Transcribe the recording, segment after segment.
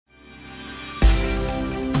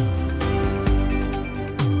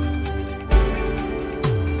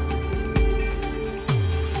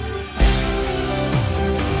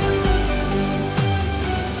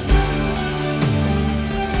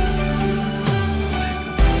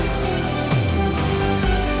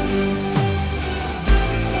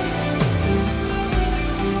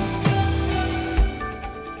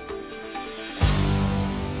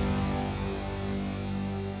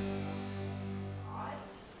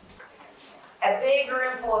big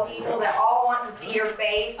room full of people that all want to see your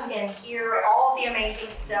face and hear all the amazing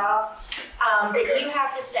stuff that you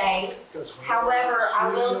have to say. However, I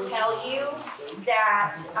will tell you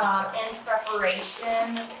that in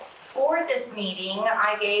preparation for this meeting,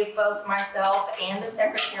 I gave both myself and the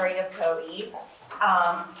secretary of Codi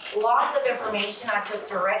lots of information I took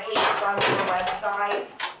directly from your website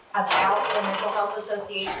about the Mental Health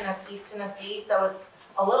Association of East Tennessee, so it's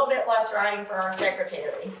a little bit less writing for our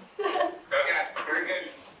secretary. Okay, very good.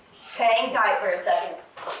 Hang tight for a second.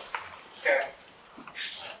 Okay.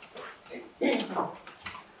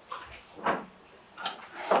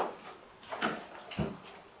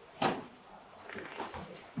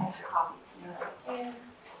 Extra copies coming up there.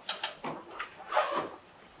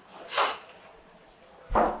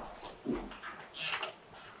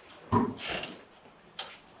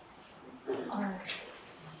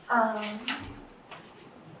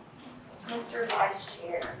 Mr. Vice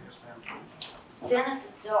Chair, Dennis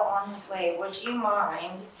is still on his way. Would you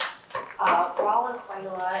mind, while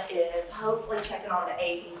Aquila is hopefully checking on the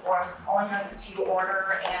AP for us, calling us to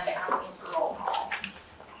order and asking for roll call?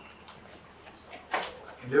 I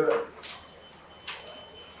can do it.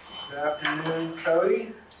 Good afternoon,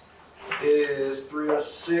 Cody. It is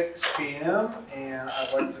 3:06 p.m. and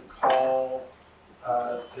I'd like to call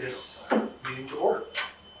this meeting to order.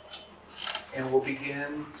 And we'll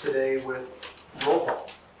begin today with roll call.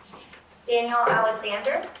 Daniel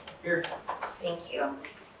Alexander. Here. Thank you.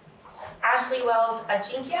 Ashley Wells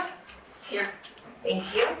Ajinkia. Here.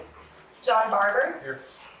 Thank you. John Barber. Here.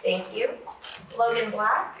 Thank you. Logan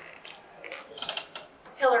Black.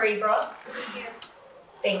 Hillary Brooks. Here.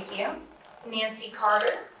 Thank you. Nancy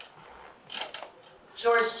Carter.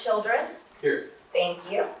 George Childress. Here. Thank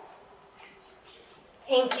you.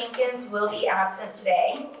 Hank Jenkins will be absent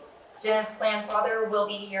today. Dennis Landfather will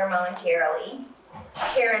be here momentarily.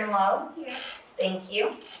 Karen Lowe. Here. Thank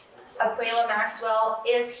you. Aquila Maxwell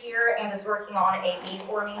is here and is working on AP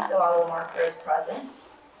for me, so I will mark her as present.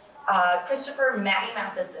 Christopher Matty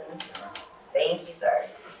Matheson. Thank you, sir.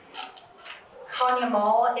 Kanya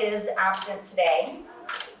Mall is absent today.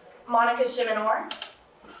 Monica Shimenor.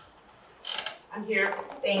 I'm here.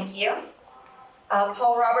 Thank you.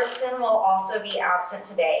 Paul Robertson will also be absent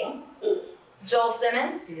today. Joel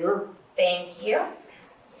Simmons. Here. Thank you.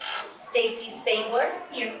 Stacy Spangler.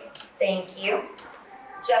 Here. Thank you.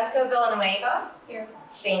 Jessica Villanueva. Here.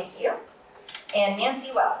 Thank you. And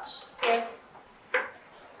Nancy Welch. Here.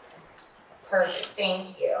 Perfect.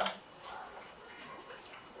 Thank you.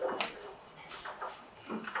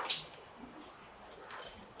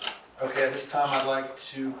 Okay, at this time I'd like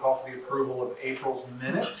to call for the approval of April's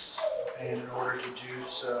minutes. And in order to do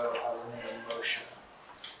so, I will need a motion.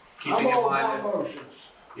 Keeping in mind that,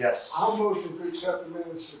 motions. yes, I'll motion to accept the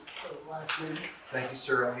minutes of last meeting. thank you,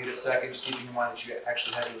 sir. I need a second, just keeping in mind that you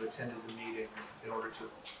actually had to have attended the meeting in order to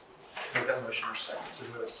make that motion or second. So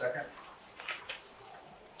do we have a second?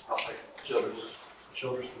 I'll second.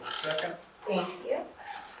 Childers with a second. Thank you.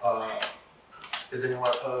 Is anyone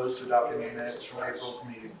opposed to adopting the minutes from April's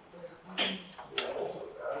meeting? Okay.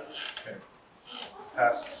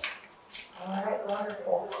 Passes. All right,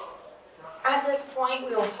 wonderful. At this point,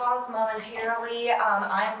 we will pause momentarily.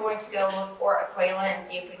 I'm going to go look for Aquila and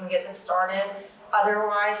see if we can get this started.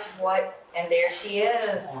 Otherwise, and there she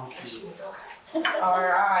is. On cue. All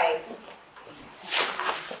right.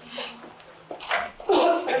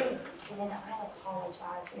 And I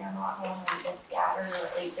apologize, we are not normally this scattered, or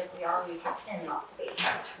at least if we are, we pretend not to be.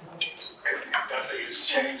 Nothing has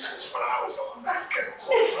changed since when I was on that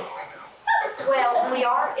council, so I know. Well, we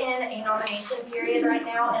are in a nomination period right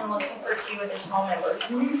now and looking for 2 additional members.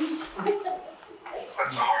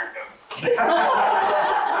 That's a hard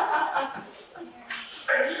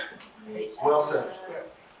no. Well said.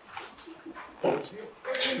 I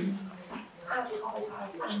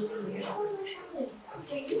apologize. I'm weird.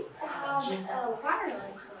 We used to have a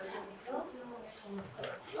wireless version.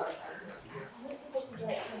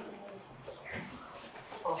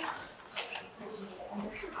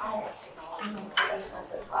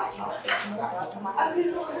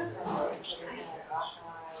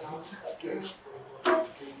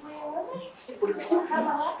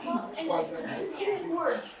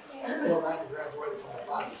 Well, after graduated from the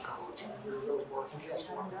Bible college, we were really working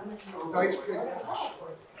customer. Nice big house.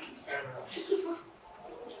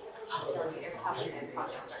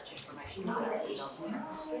 He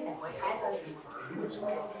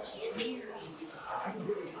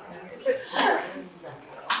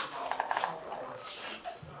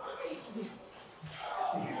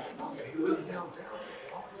lived downtown.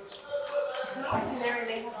 And then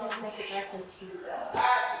they have to make it directly to the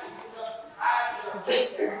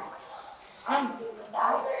computer. I'm good with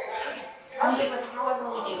that. I'm good with however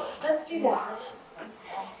we do it. Let's do that.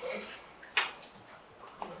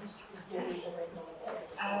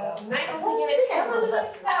 Might have to get it several of us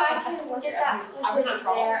so I can get that put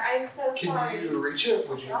there. I'm so sorry. Can you reach it?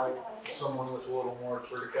 Would you like someone with a little more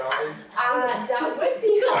verticality? That would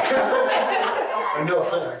be. No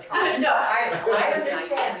offense. No, I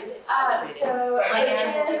understand. So, Like, it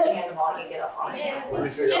and while you get up on it. is, Let me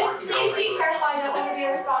figure out just please be verticality. careful, I don't want to be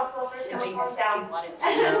responsible for someone falls down.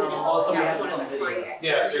 Also, we have this on video.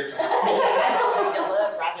 Yeah, seriously.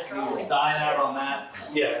 Dying out on that.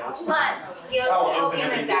 Yeah, that's But, you know, help you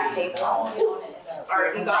move that table. Or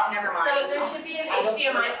you got, never So mind. there should be an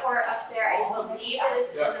HDMI port up there, I believe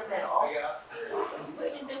it is in the middle.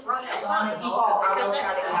 Sean, if he falls, I will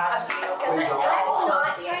try to catch you. Please don't. I will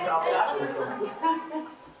not try to. Please don't.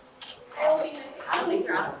 I will be. I don't think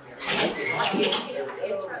you're out. It's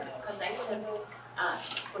right, because they would have,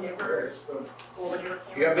 whenever,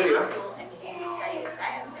 You got video? and he didn't say his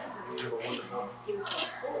ass, You have a wonderful. he was going to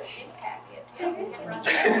school, he didn't have it.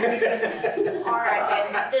 All right,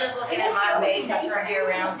 and instead of looking at my face, I turned you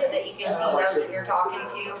around so that you can see those that you're talking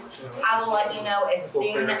to. I will let you know as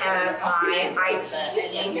soon as my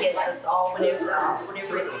IT team gets us all maneuvered off.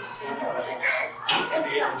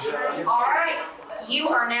 All right, you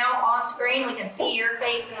are now on screen. We can see your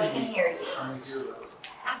face and we can hear you.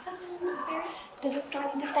 Does it still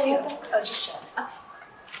need to stay open? Oh, just shut it.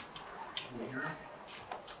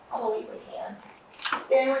 Oh, we can.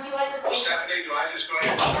 Ben, would you like to Well, say? Stephanie, do I just go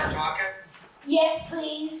ahead and start talking? Yes,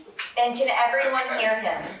 please. And can everyone hear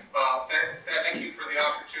him? Well, thank you for the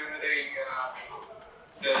opportunity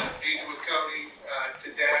to meet with Cody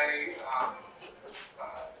today.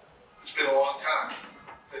 It's been a long time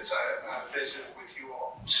since I visited with you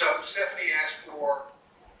all. So Stephanie asked for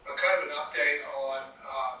a kind of an update on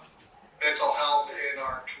mental health in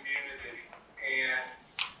our community. And,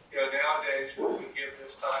 you know, nowadays when we give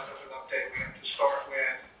this type of an update, we have to start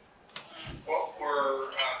with what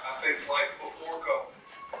were things like before COVID,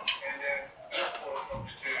 and then what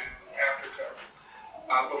folks do after COVID.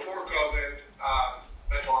 Before COVID,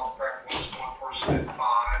 mental health prevalence, 1 person in 5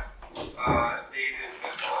 needed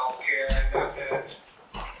mental health care, and that meant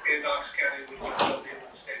in Knox County, we would still be in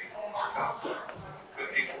the state on top of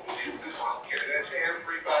with people who need mental health care. That's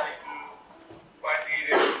everybody who might need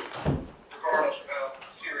it, regardless of how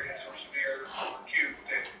serious or severe or acute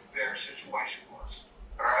their situation was.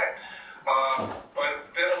 All right? But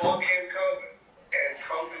then along came COVID, and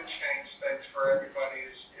COVID changed things for everybody,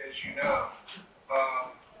 as you know.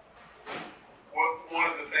 One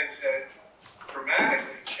of the things that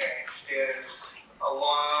dramatically changed is a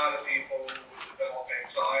lot of people would develop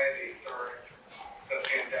anxiety during the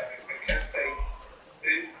pandemic because they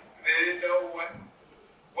didn't know what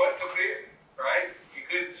to fear, right? You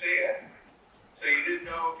couldn't see it, so you didn't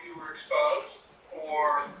know if you were exposed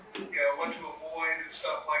or, you know, what to avoid and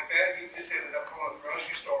stuff like that. You just ended up going to the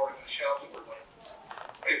grocery store and the shelves were like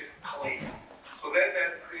big clean. So then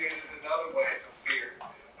that created another wave of fear.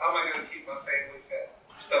 How am I going to keep my family fed?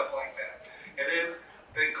 Stuff like that. And then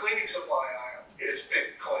the cleaning supply aisle is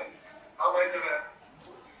big clean. How am I going to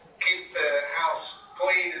keep the house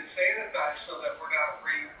clean and sanitized so that we're not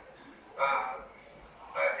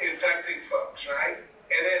infecting folks, right?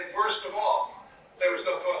 And then worst of all, there was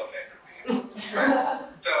no toilet paper. Right?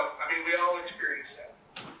 So, I mean, we all experienced that.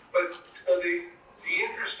 But so the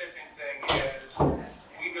interesting thing is,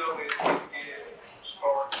 we know it did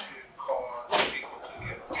start to cause people to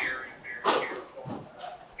get very, very fearful.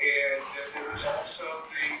 And there was also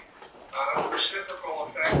the reciprocal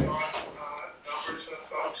effect on numbers of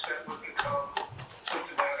folks that would become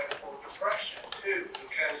symptomatic for depression, too,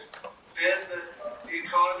 because then the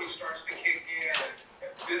economy starts to kick in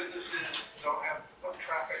and businesses don't have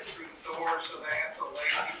traffic through the door, so they have to lay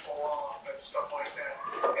people off and stuff like that.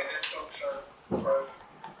 And then folks are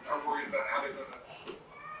worried about how they're going to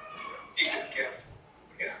keep it together,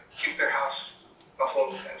 you know, keep their house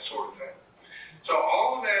afloat, that sort of thing. So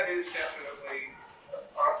all of that is definitely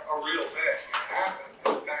a real thing. It happened.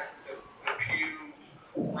 In fact, the Pew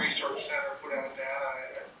Research Center put out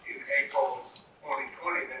data in April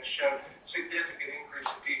 2020 that showed significant increase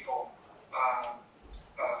in people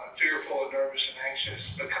fearful and nervous and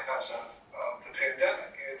anxious because of the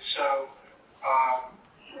pandemic. And so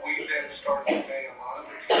we then started to pay a lot of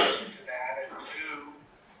attention to that and knew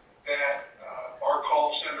that our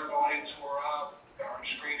call center volumes were up, our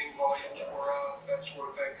screening volumes were up, that sort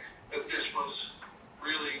of thing, that this was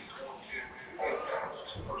really going to impact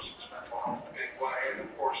a person's mental health in a big way. And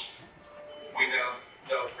of course, we know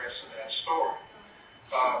the rest of that story.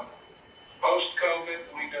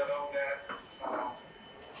 Post-COVID, we know that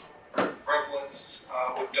prevalence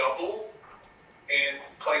would double in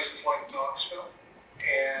places like Knoxville.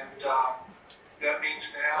 And that means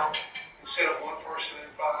now, instead of one person in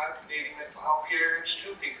 5 needing mental health care, it's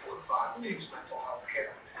 2 people in 5 needs mental health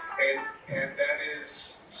care. And that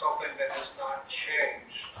is something that has not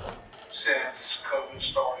changed since COVID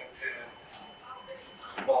started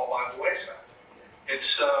to fall by the wayside. And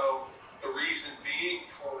so the reason being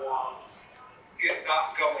for it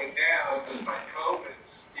not going down despite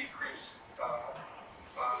COVID's decreased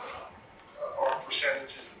our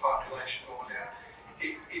percentages of population going down,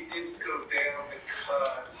 it didn't go down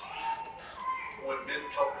because when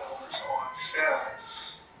mental illness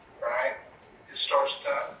onsets, right, it starts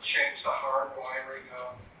to change the hardwiring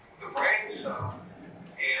of the brain some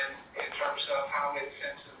in terms of how it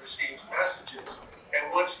sends and receives messages.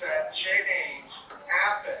 And once that change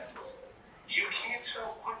happens, you can't so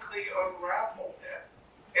quickly unravel it.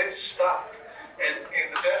 It's stuck. And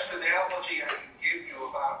the best analogy I can give you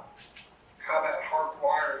about how that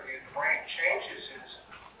hardwiring in the brain changes is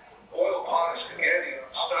boil a pot of spaghetti on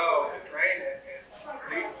the stove and drain it and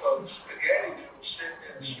leave those spaghetti noodles sitting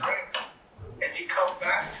in the strainer. And you come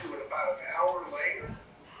back to it about an hour later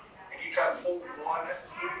and you try to pull one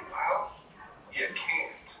noodle out, you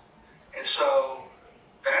can't. And so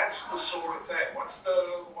that's the sort of thing. Once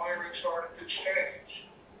the wiring started to change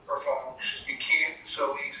for folks, you can't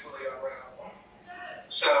so easily unravel.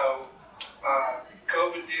 So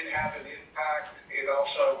COVID did have an impact. It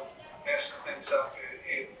also messed things up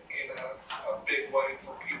in a big way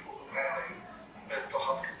for people who had a mental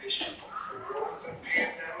health condition before the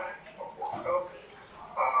pandemic, before COVID.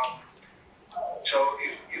 So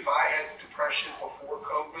if I had depression before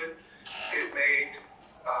COVID, it made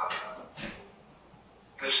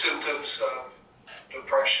the symptoms of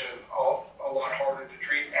depression a lot harder to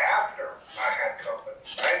treat after I had COVID,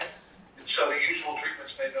 right? And so the usual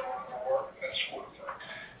treatments may no longer work, that sort of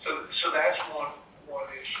thing. So that's one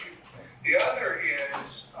issue. The other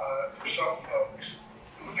is for some folks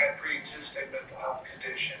who had pre-existing mental health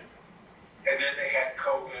condition and then they had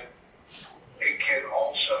COVID, it can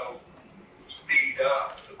also speed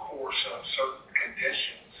up the course of certain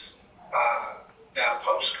conditions now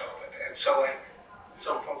post-COVID. And so like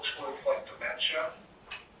some folks with like dementia,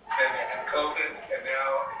 then they had COVID, and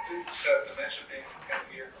now instead of dementia being a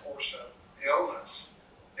 10-year course of illness,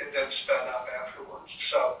 it then sped up afterwards.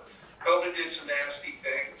 So COVID did some nasty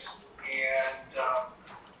things, and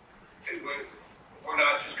we're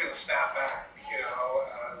not just going to snap back. You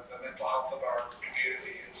know, the mental health of our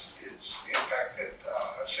community is impacted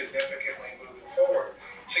significantly moving forward.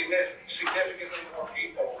 Significantly more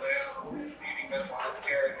people now needing mental health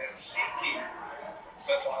care and then seeking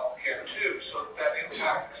mental health care too. So that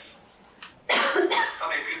impacts how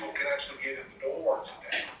many people can actually get in the door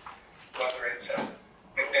today, whether it's at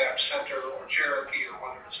McNabb Center or Cherokee or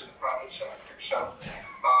whether it's in the private sector. So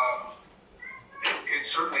it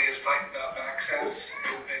certainly has tightened up access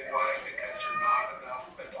in a big way because there are not enough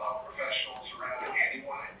mental health professionals around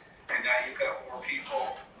anyway. And now you've got more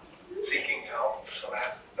people seeking help, so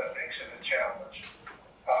that makes it a challenge.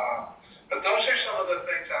 But those are some of the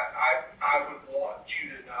things I would want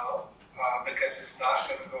you to know because it's not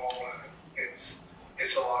going to go away.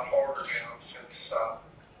 It's a lot harder now since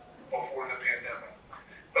before the pandemic.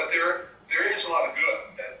 But there is a lot of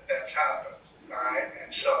good that's happened, all right?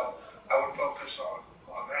 And so I would focus on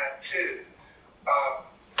that too.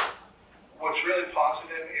 What's really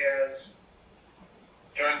positive is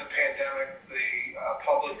during the pandemic, the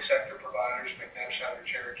public sector providers, McNabb Center,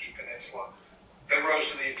 Cherokee Peninsula, they rose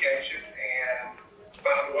to the occasion and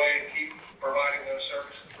found a way to keep providing those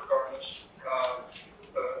services regardless of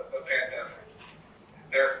the pandemic.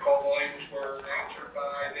 Their call volumes were answered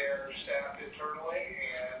by their staff internally,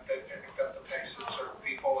 and they picked up the pace of certain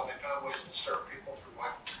people, and they found ways to serve people through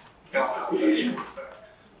like mental health, that sort of thing.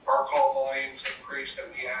 Our call volumes increased,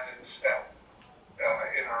 and we added staff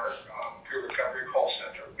in our peer recovery call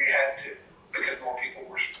center. We had to because more people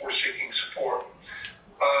were seeking support.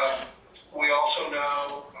 We also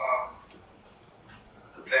know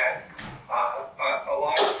that a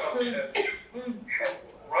lot of folks have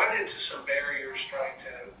run into some barriers trying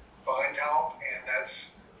to find help, and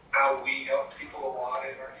that's how we help people a lot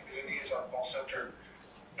in our community is our call center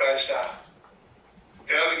tries to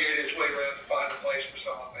navigate its way around to find a place for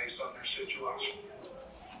someone based on their situation.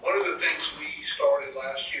 One of the things we started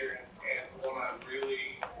last year and one I'm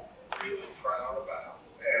really, really proud about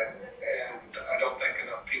and I don't think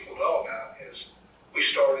enough people know about is we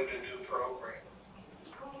started a new program.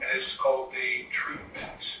 And it's called the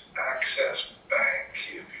Treatment Access Bank,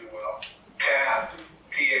 if you will. TAB,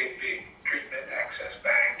 T-A-B, Treatment Access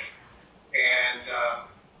Bank. And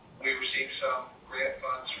we received some grant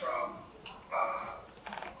funds from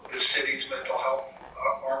the city's mental health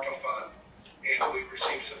ARPA fund, and we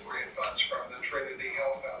received some grant funds from the Trinity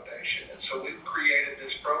Health Foundation. And so we've created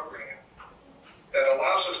this program that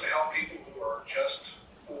allows us to help people who are just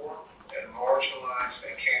poor and marginalized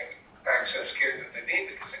and can't access care that they need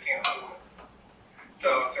because they can't afford it.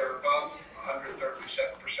 So if they're above 137%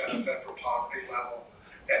 of federal poverty level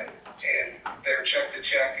and they're check to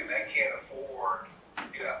check and they can't afford,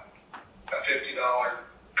 a $50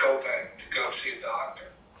 copay to go see a doctor,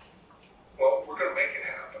 well, we're going to make it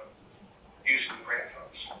happen using the grant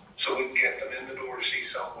funds. So we can get them in the door to see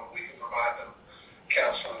someone. We can provide them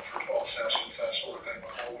counseling for 12 sessions, that sort of thing,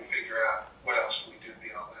 before we figure out what else we do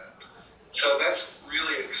beyond that. So that's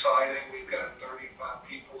really exciting. We've got 35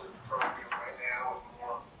 people in the program right now with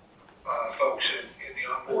more folks in the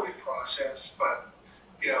onboarding process. But,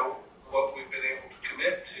 what we've been able to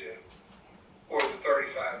commit to for the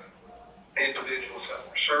 35 individuals that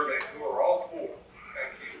were surveyed, who are all poor,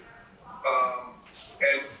 thank you,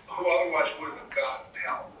 and who otherwise wouldn't have gotten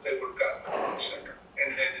help. They would have gotten a lot sicker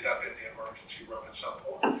and ended up in the emergency room at some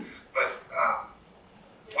point. But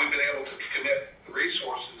we've been able to commit the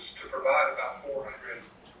resources to provide about 400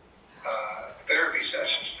 therapy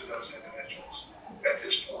sessions to those individuals at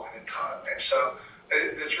this point in time. And so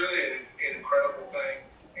it's really an incredible thing,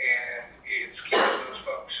 and it's keeping those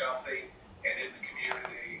folks healthy and in the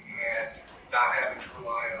community and not having to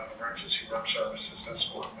rely on emergency room services, that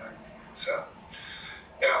sort of thing. So,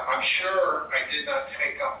 now, I'm sure I did not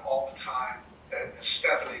take up all the time that Ms.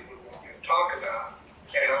 Stephanie would want me to talk about,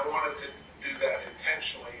 and I wanted to do that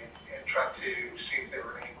intentionally and try to see if there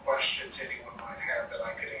were any questions anyone might have that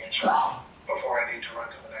I could answer before I need to run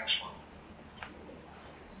to the next one.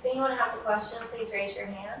 If anyone has a question, please raise your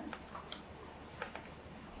hand.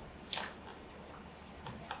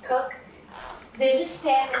 Cook? This is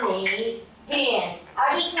Stephanie. Ben,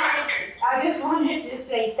 I just wanted to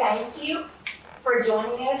say thank you for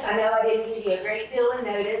joining us. I know I didn't give you a great deal of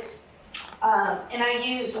notice. And I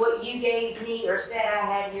used what you gave me or said I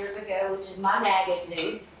had years ago, which is my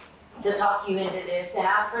magnitude, to talk you into this. And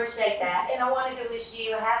I appreciate that. And I wanted to wish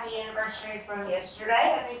you a happy anniversary from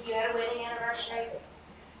yesterday. I think you had a wedding anniversary.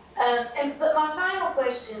 But my final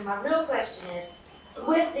question, my real question is,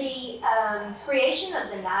 with the creation of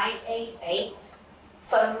the 988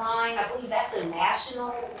 phone line, I believe that's a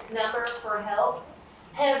national number for help.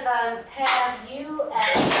 Have you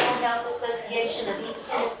at the Mental Health Association of East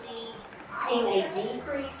Tennessee seen a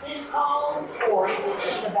decrease in calls, or is it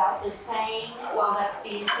just about the same while that's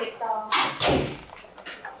being kicked off?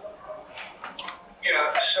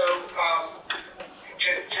 Yeah, so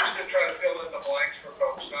just to try to fill in the blanks for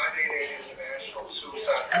folks, 988 is a national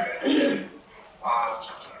suicide prevention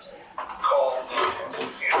call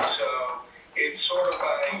number, and so it's sort of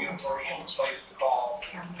a universal place to call.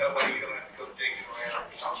 That way you don't have to go digging around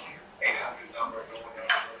for some 800 number, no one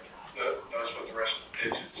knows what the rest of the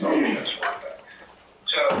digits are, that sort of thing.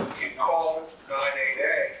 So you call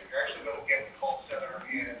 988, you're actually going to get the call center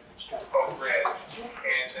in Oak Ridge,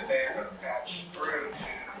 and then they're going to patch through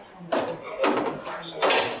to the local crisis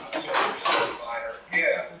service provider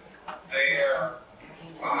if their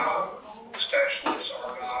specialists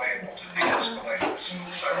are not able to de-escalate the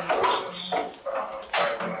suicide process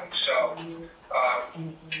right away. So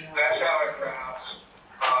that's how it routes.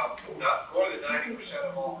 Not more than 90%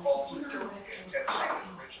 of all calls in Tennessee that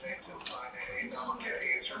originate to the 988 number get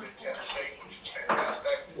answered in Tennessee, which is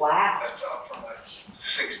fantastic. Wow. That's up from like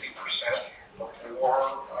 60%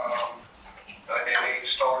 before 988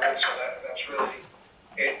 started, so that's really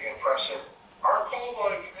impressive. Our call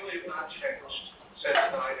volumes really have not changed since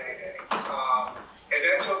 988, and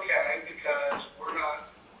that's okay because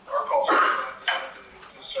our calls are not designed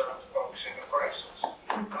to serve folks in a crisis.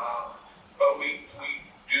 But we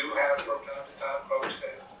do have from time to time folks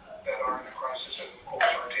that are in a crisis, and of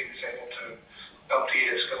course our team is able to help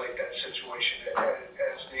de-escalate that situation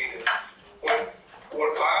as needed.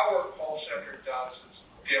 What our call center does is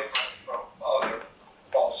different from other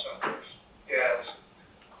call centers is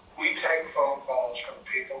we take phone calls from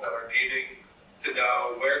people that are needing to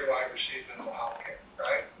know, where do I receive mental health care,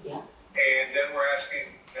 right? Yeah. And then we're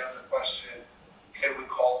asking them the question, can we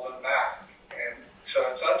call them back? And so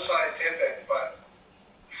it's unscientific, but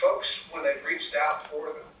folks, when they've reached out for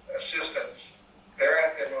the assistance, they're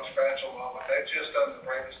at their most fragile moment. They've just done the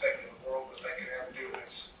bravest thing in the world that they could ever do, and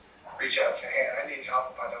it's reach out and say, hey, I need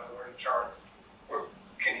help if I don't know where to turn.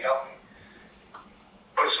 Can you help me?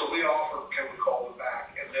 But so we offer, can we call them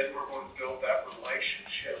back? And then we're going to build that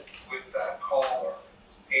relationship with that caller.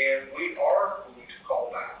 And we are going to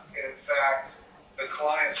call back. And in fact, the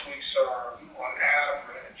clients we serve on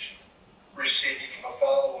average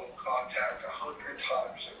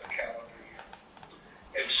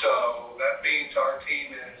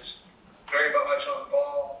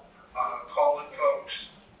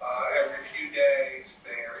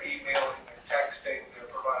texting, they're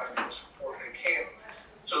providing the support they can,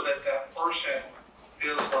 so that that person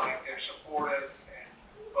feels like they're supported and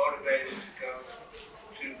motivated to go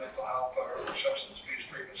to mental health or substance abuse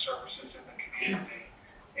treatment services in the community.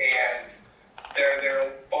 And they're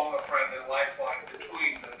their bona fide and lifeline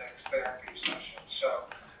between the next therapy session. So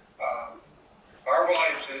our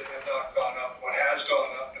volumes have not gone up. What has gone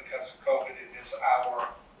up because of COVID is our,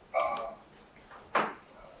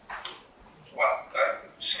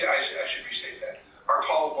 I should restate that. Our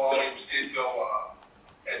call volumes did go up,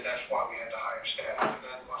 and that's why we had to hire staff. And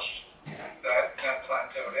then once that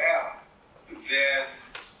plateaued out, then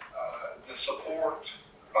the support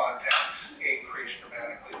contacts increased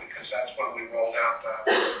dramatically, because that's when we rolled out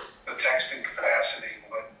the texting capacity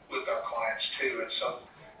with our clients too. And so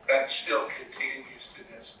that still continues to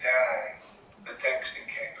this day, the texting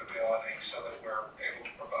capability, so that we're able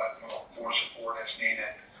to provide more support as needed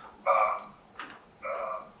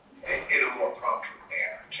in a more prompt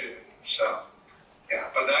manner too. So yeah,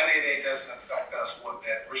 but 988 doesn't affect us one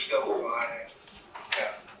bit. We're still providing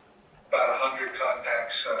about 100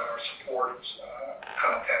 contacts or support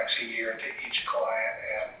contacts a year to each client,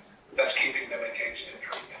 and that's keeping them engaged in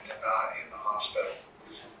treatment and not in the hospital.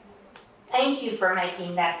 Thank you for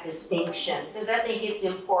making that distinction, because I think it's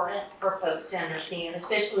important for folks to understand,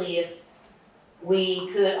 especially if we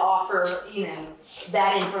could offer,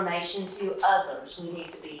 that information to others. We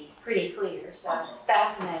need to be pretty clear. So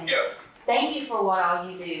fascinating. Yeah. Thank you for what all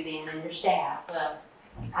you do, Ben, and your staff.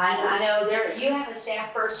 I know you have a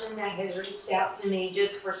staff person that has reached out to me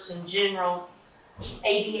just for some general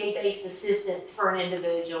ABA-based assistance for an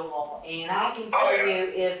individual, and I can tell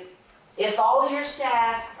you, if all your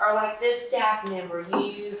staff are like this staff member,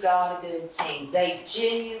 you've got a good team. They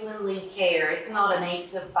genuinely care. It's not an 8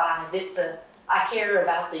 to 5. It's I care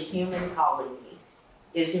about the human colleague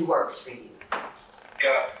is who works for you.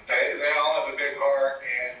 Yeah, they all have a big heart,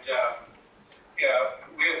 and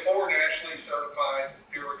we have 4 nationally certified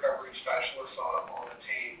peer recovery specialists on the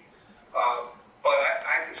team. But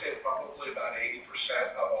I can say probably about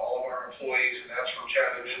 80% of all of our employees, and that's from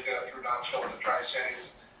Chattanooga through Knoxville to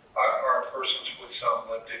Tri-Cities, are persons with some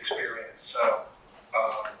lived experience. So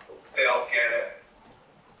they'll get it,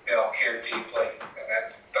 they'll care deeply,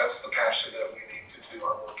 and that's the passion that we need to do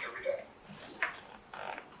our work every day.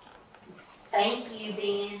 Thank you,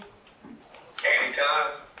 Ben.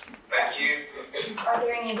 Anytime. Thank you. Are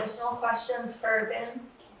there any additional questions for Ben?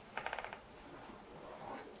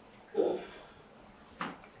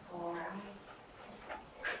 All right.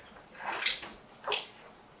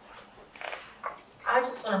 I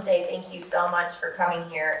just want to say thank you so much for coming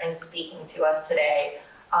here and speaking to us today.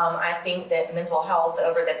 I think that mental health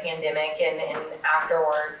over the pandemic and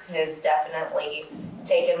afterwards has definitely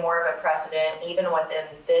taken more of a precedent, even within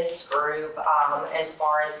this group, as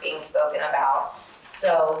far as being spoken about.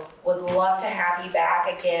 So would love to have you back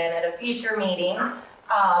again at a future meeting,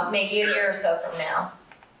 maybe a year or so from now.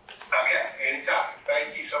 Okay, anytime.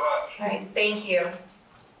 Thank you so much. All right, thank you.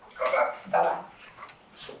 Bye-bye. Bye-bye.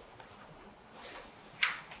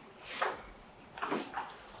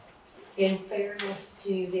 In fairness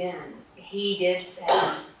to Ben, he did say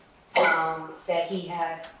that he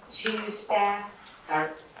had 2 staff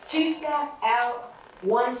out,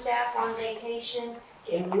 1 staff on vacation,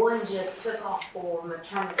 and 1 just took off for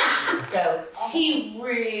maternity. So he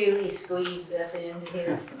really squeezed us into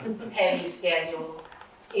his heavy schedule.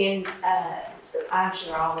 And I'm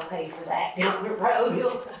sure I will pay for that down the road.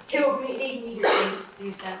 He'll need me to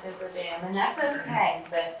do something for them, and that's okay.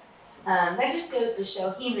 But that just goes to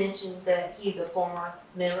show, he mentioned that he's a former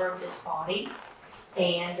member of this body,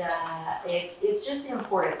 and it's just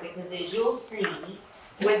important, because as you'll see,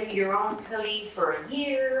 whether you're on Codi for a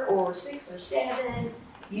year or 6 or 7,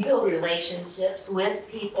 you build relationships with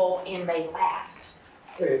people, and they last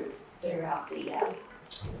throughout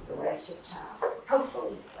the rest of time,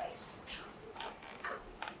 hopefully, anyways.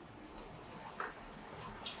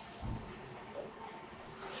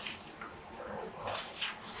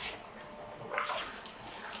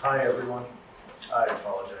 Hi, everyone. I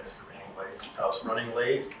apologize for being late. I was running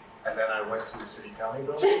late, and then I went to the city county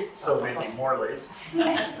building, so maybe more late. And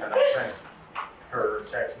I sent her a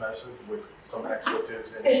text message with some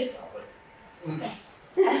expletives in it.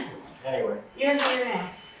 Anyway. You're here now.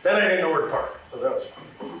 Then I didn't know where to park, so that was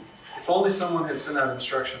fun. If only someone had sent out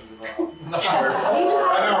instructions about. I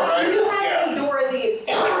know, right? You have Yeah. to endure the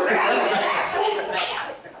experience.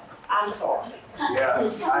 I'm sorry.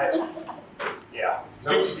 Yeah,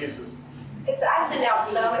 no excuses. I send out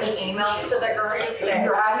so many emails to the group that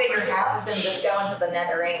I figured half of them just go into the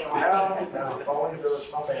nether anyway. Now, if only there was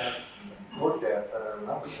something I looked at that I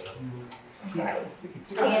remembered. Okay.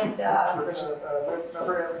 And, Never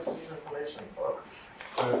ever seen information book.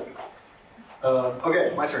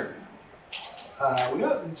 Okay, my turn. We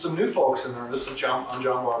got some new folks in there. This is John. I'm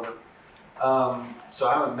John Barber. So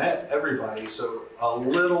I haven't met everybody. So a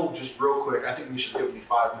little, just real quick. I think Misha's given me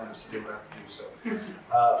 5 minutes to do what I have to do.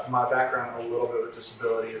 So my background a little bit with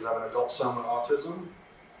disability is I'm an adult son with autism.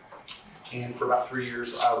 And for about 3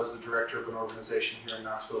 years, I was the director of an organization here in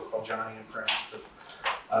Knoxville called Johnny and Friends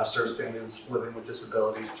that serves families living with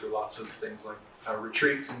disabilities through lots of things like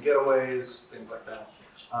retreats and getaways, things like that.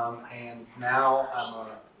 And now I'm a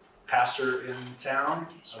pastor in town.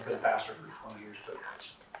 I've been a pastor for 20 years, but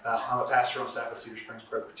I'm a pastor on staff at Cedar Springs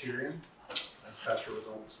Presbyterian. As pastor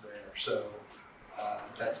results there. So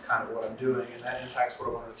that's kind of what I'm doing, and that impacts what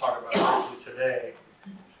I wanted to talk about briefly today.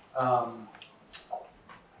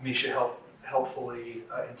 Misha helpfully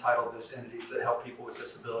entitled this Entities That Help People with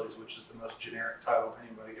Disabilities, which is the most generic title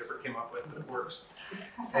anybody ever came up with, but it works.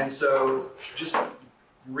 And so just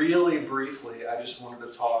really briefly, I just wanted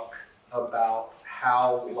to talk about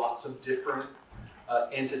how lots of different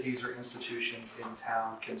entities or institutions in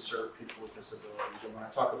town can serve people with disabilities. And when I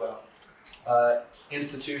talk about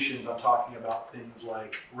institutions, I'm talking about things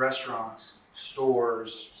like restaurants,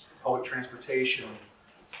 stores, public transportation,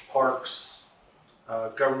 parks,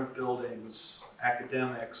 government buildings,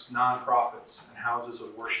 academics, nonprofits, and houses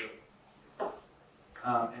of worship.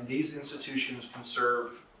 And these institutions can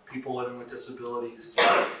serve people living with disabilities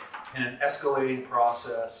in an escalating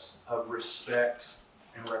process of respect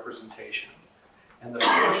and representation. And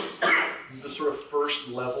the sort of first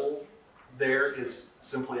level there is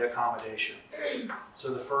simply accommodation.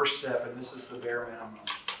 So the first step, and this is the bare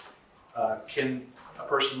minimum, can a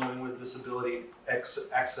person living with disability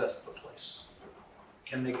access the place?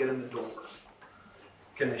 Can they get in the door?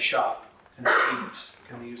 Can they shop? Can they eat?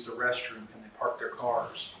 Can they use the restroom? Can they park their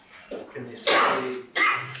cars? Can they simply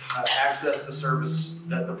access the service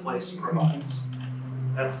that the place provides?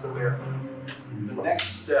 That's the bare minimum. The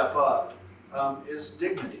next step up is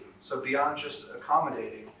dignity. So beyond just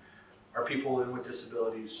accommodating, are people living with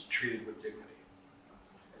disabilities treated with dignity?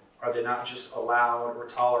 Are they not just allowed or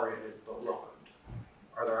tolerated, but welcomed?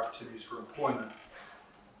 Are there opportunities for employment?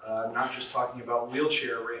 Not just talking about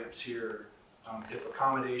wheelchair ramps here. If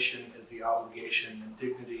accommodation is the obligation, then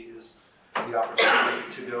dignity is the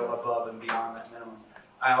opportunity to go above and beyond that minimum.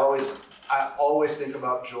 I always think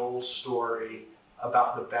about Joel's story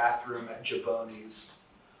about the bathroom at Jaboni's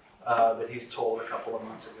that he's told a couple of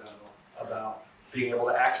months ago about being able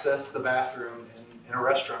to access the bathroom in a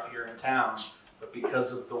restaurant here in town, but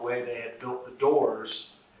because of the way they had built the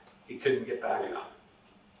doors, he couldn't get back out.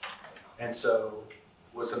 And so,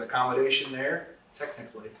 was an accommodation there?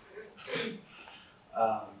 Technically.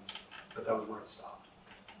 But that was where it stopped.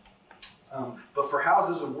 But for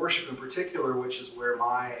houses of worship in particular, which is where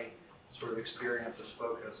my sort of experience is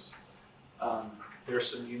focused,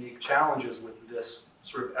 there's some unique challenges with this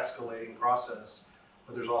sort of escalating process,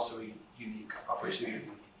 but there's also a unique opportunity.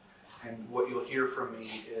 And what you'll hear from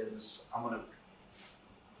me is I'm going to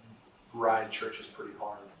ride churches pretty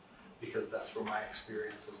hard because that's where my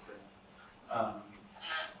experience has been.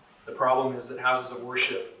 The problem is that houses of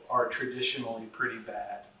worship are traditionally pretty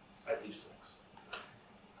bad at these things.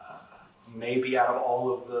 Maybe out of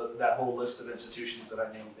all of that whole list of institutions that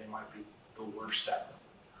I named, they might be the worst at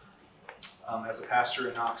them. As a pastor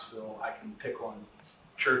in Knoxville, I can pick on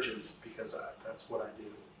churches because that's what I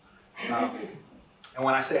do. And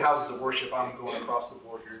when I say houses of worship, I'm going across the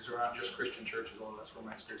board here. These are not just Christian churches, although that's where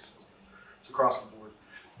my experience is. It's across the board.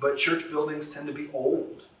 But church buildings tend to be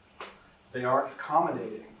old. They aren't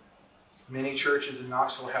accommodating. Many churches in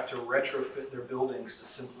Knoxville have to retrofit their buildings to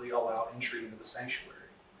simply allow entry into the sanctuary.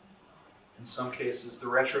 In some cases, the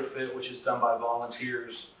retrofit, which is done by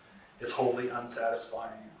volunteers, is wholly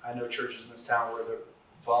unsatisfying. I know churches in this town where the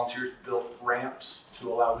volunteers built ramps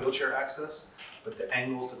to allow wheelchair access, but the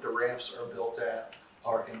angles that the ramps are built at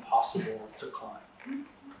are impossible to climb.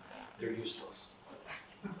 They're useless.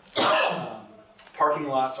 Parking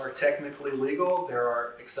lots are technically legal. There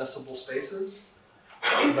are accessible spaces,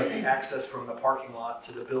 but the access from the parking lot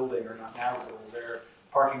to the building are not navigable. There are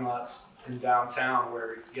parking lots in downtown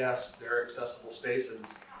where, yes, there are accessible spaces,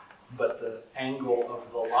 but the angle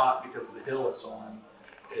of the lot, because of the hill it's on,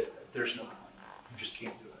 there's no point. You just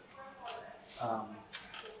can't do it.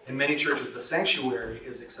 In many churches, the sanctuary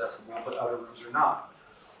is accessible, but other rooms are not.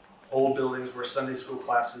 Old buildings where Sunday school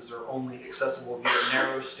classes are only accessible via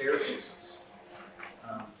narrow staircases.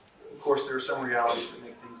 Of course, there are some realities that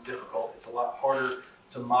make things difficult. It's a lot harder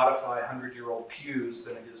to modify 100-year-old pews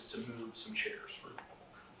than it is to move some chairs.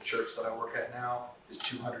 The church that I work at now is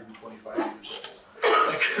 225 years old.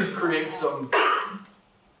 that creates some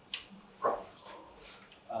problems,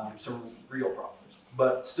 some real problems.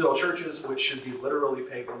 But still, churches, which should be literally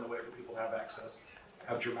paving the way for people to have access,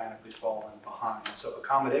 have dramatically fallen behind. So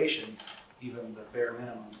accommodation, even the bare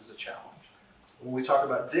minimum, is a challenge. When we talk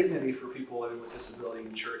about dignity for people living with disability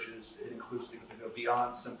in churches, it includes things that go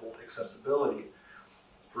beyond simple accessibility.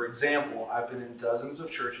 For example, I've been in dozens of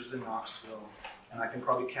churches in Knoxville, and I can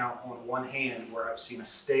probably count on one hand where I've seen a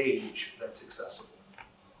stage that's accessible.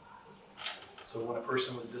 So when a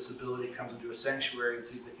person with a disability comes into a sanctuary and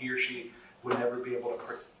sees that he or she would never be able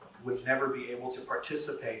to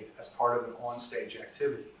participate as part of an on-stage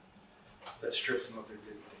activity, that strips them of their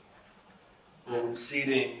dignity. Or when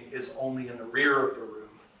seating is only in the rear of the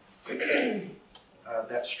room,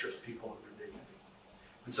 that strips people of their dignity.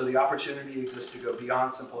 And so the opportunity exists to go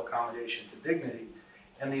beyond simple accommodation to dignity,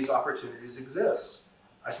 and these opportunities exist.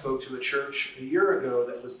 I spoke to a church a year ago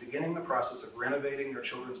that was beginning the process of renovating their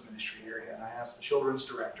children's ministry area, and I asked the children's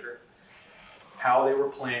director how they were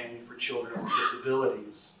planning for children with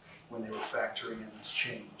disabilities when they were factoring in this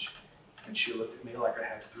change. And she looked at me like I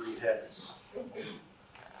had 3 heads.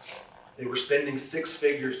 They were spending 6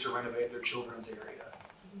 figures to renovate their children's area.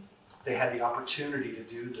 They had the opportunity to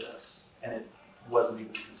do this, and it wasn't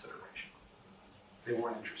even a consideration. They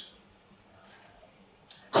weren't interested.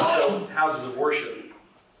 So houses of worship,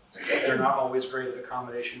 they're not always great at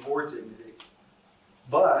accommodation or dignity.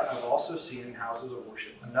 But I've also seen in houses of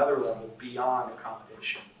worship another level beyond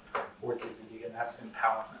accommodation or dignity, and that's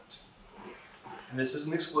empowerment. And this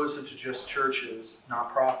isn't exclusive to just churches,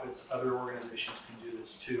 nonprofits, other organizations can do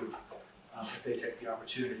this too, if they take the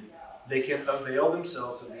opportunity. They can avail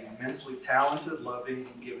themselves of the immensely talented, loving,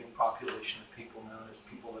 and giving population of people known as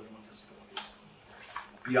people living with disabilities.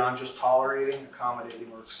 Beyond just tolerating,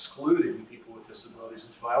 accommodating, or excluding people with disabilities,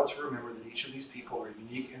 it's vital to remember that each of these people are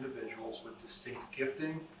unique individuals with distinct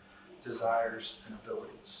gifting, desires, and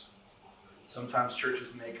abilities. Sometimes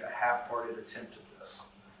churches make a half-hearted attempt at this.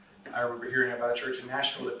 I remember hearing about a church in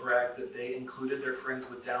Nashville that bragged that they included their friends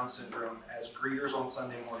with Down syndrome as greeters on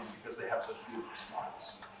Sunday morning because they have such beautiful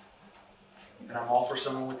smiles. And I'm all for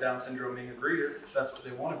someone with Down syndrome being a greeter, if that's what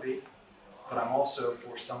they want to be. But I'm also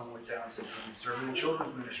for someone with Down syndrome serving in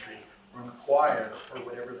children's ministry or in the choir or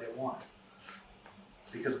whatever they want.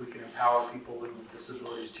 Because we can empower people living with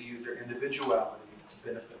disabilities to use their individuality to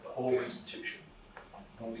benefit the whole institution.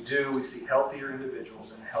 And when we do, we see healthier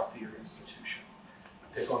individuals in a healthier institution. I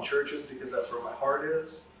pick on churches because that's where my heart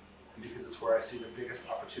is, and because it's where I see the biggest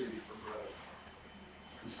opportunity for growth.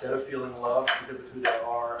 Instead of feeling loved because of who they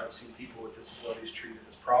are, I've seen people with disabilities treated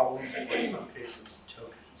as problems, or in some cases,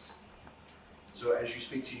 tokens. So as you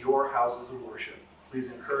speak to your houses of worship, please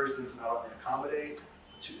encourage them to not only accommodate,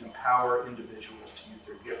 but to empower individuals to use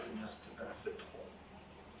their giftedness to benefit the whole.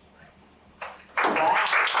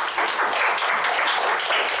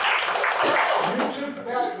 You took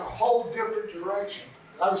that in a whole different direction.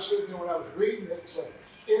 I was sitting there when I was reading it, it said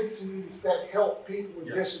entities that help people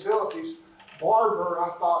with disabilities. Barber,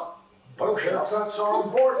 I thought, well, haircuts are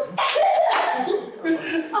important.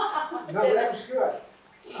 No, that was good.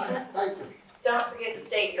 Thank you. Don't forget to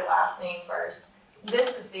state your last name first.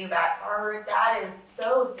 This is Zubat Harvard. That is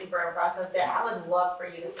so super impressive that I would love for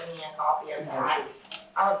you to send me a copy of that.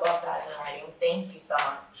 I would love that in writing. Thank you so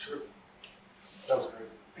much. Sure. That was great.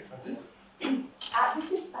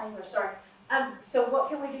 This is Spangler, sorry. So what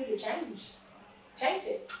can we do to change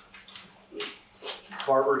it?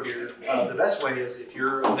 Barber here. The best way is if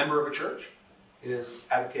you're a member of a church, is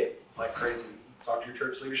advocate like crazy. Talk to your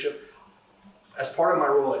church leadership. As part of my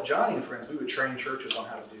role at Johnny and Friends, we would train churches on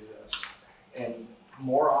how to do this. And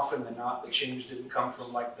more often than not, the change didn't come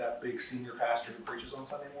from like that big senior pastor who preaches on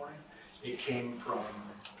Sunday morning. It came from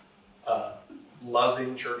a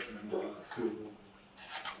loving church member who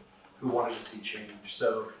wanted to see change.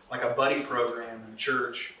 So like a buddy program in a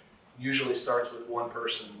church usually starts with one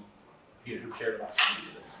person who cared about somebody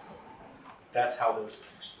with a disability. That's how those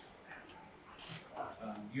things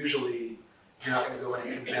happen. Usually, you're not going to go in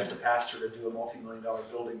and convince a pastor to do a multi-million-dollar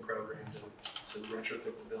building program to retrofit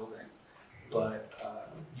the building, but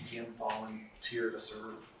you can volunteer to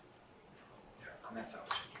serve, and that's how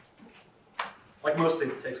it changes. Like most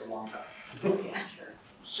things, it takes a long time. Yeah, sure.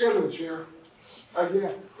 Simmons here.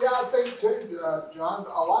 Again, yeah, I think too, John,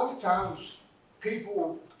 a lot of times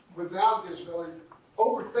people without disability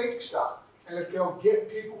overthink stuff. And if they'll get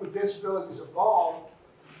people with disabilities involved,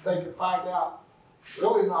 they can find out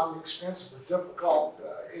really not an expensive or difficult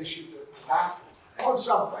issue to tackle on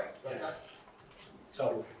some things. But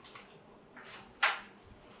Totally.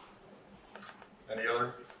 Any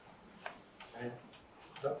other?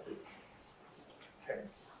 No? Okay.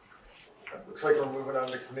 Looks like we're moving on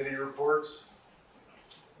to committee reports.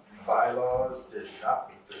 Bylaws did not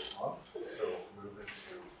meet this month, so move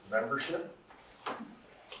into membership.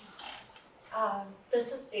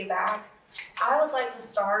 This is Sue back. I would like to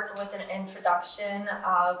start with an introduction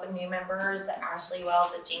of new members, Ashley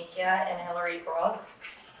Wells at Jinkia and Hillary Brooks.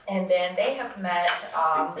 And then they have met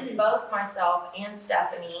both myself and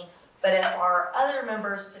Stephanie, but if our other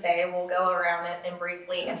members today will go around it and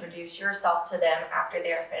briefly introduce yourself to them after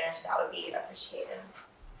they're finished, that would be appreciated.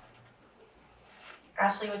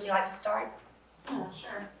 Ashley, would you like to start? Yeah,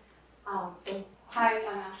 sure. So, hi,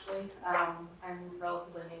 I'm Ashley. I'm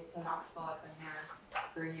relatively new to Knoxville. I've been here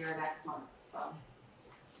for a year next month, so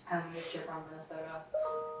I'm moved here from Minnesota.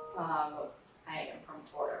 I am from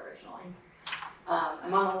Florida originally.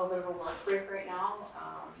 I'm on a little bit of a work break right now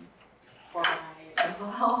for my mental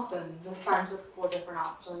health and just trying to explore different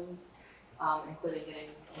options, including getting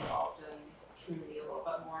involved in community a little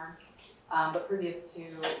bit more. But previous to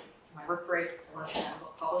my work break, I worked in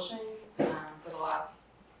book publishing for the last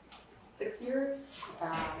 6 years,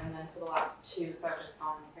 and then for the last 2 focused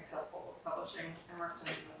on accessible book publishing. I worked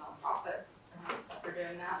in a nonprofit after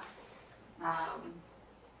doing that.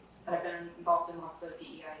 But I've been involved in lots of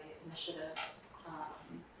DEI initiatives,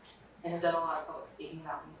 and have done a lot of public speaking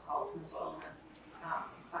about mental health, mental illness.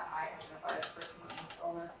 I identify as a person with mental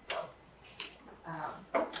illness, so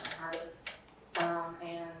that's been the hardest.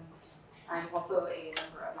 And I'm also a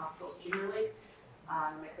member of Knoxville's Junior League.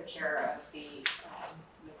 I'm a co-chair of the,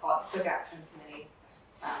 we call it Quick Action Committee,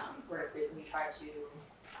 where it's basically try to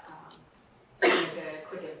make a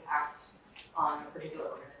quick impact on a particular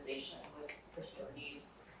organization with particular needs,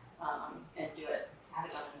 and do it, have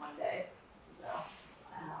it done in one day. So,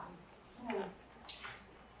 yeah.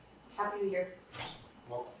 Happy to be here.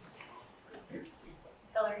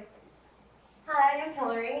 Hillary. Hi, I'm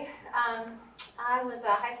Hillary. I was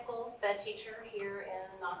a high school sped teacher here in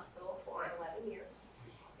Knoxville for 11 years.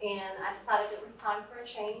 And I decided it was time for a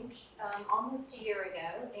change almost a year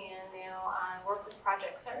ago. And now I work with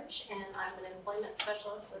Project Search, and I'm an employment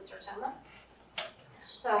specialist with Sertoma.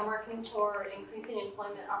 So I'm working toward increasing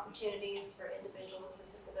employment opportunities for individuals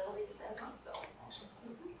with disabilities in Knoxville.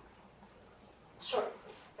 Short,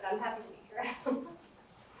 but I'm happy to be here.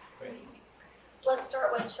 Let's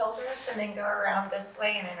start with Childress and then go around this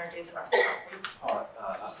way and introduce ourselves. All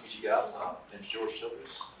right, nice to meet you guys. My name's George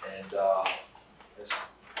Childress, and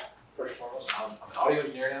first and foremost, I'm an audio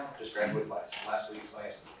engineer now. Just graduated last week, so I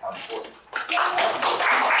guess how important.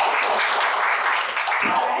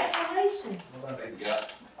 Congratulations. Thank you guys.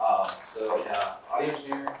 Audio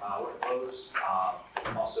engineer, I work for Lowe's.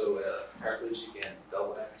 I'm also a paraplegic and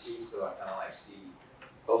double amputee, so I kind of like see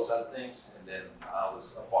both sides of things. And then I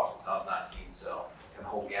was a walk until I was 19, so kind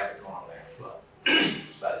of whole gamut going on there. But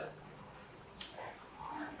that's about it.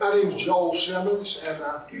 My name's Joel Simmons, and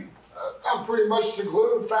I'm pretty much the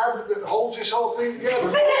glue and fabric that holds this whole thing together.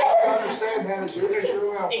 I understand that as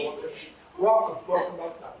you're around. Welcome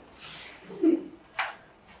back.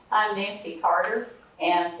 I'm Nancy Carter,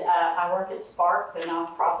 and I work at Spark, the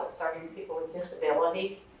nonprofit serving people with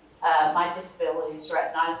disabilities. My disability is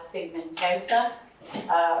retinitis pigmentosa.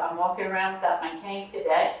 I'm walking around without my cane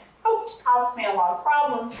today. Oh, it caused me a lot of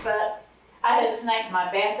problems, but I had a snake in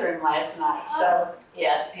my bathroom last night, so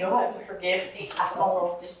yes, you'll have to forgive me. I'm a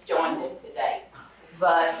little disjointed today.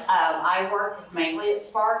 But I work mainly at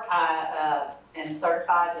Spark. I am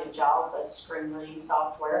certified in JAWS, that's screen reading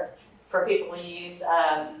software, for people to use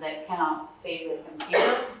that cannot see the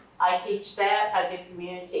computer. I teach that. I do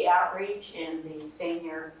community outreach in the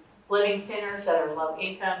senior living centers that are low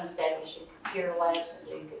income, establishing computer labs and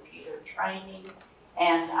doing computer training.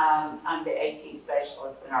 And I'm the AT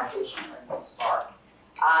specialist in our vision room at Spark.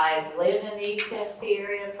 I lived in the East Tennessee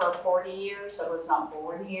area for 40 years. I was not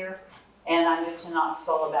born here. And I moved to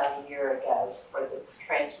Knoxville about a year ago for the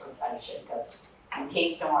transportation, because in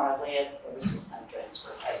Kingston where I live, there was just no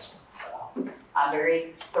transportation. So I'm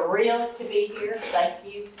very thrilled to be here. Thank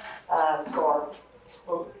you for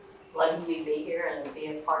letting me be here and be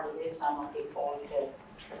a part of this. I'm looking forward to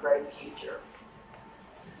a great future.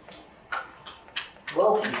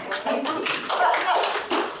 Welcome.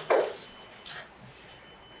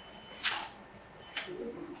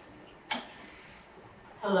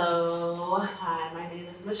 Hello, hi, my name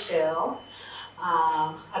is Michelle.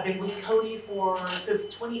 I've been with Codi since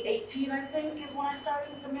 2018, I think, is when I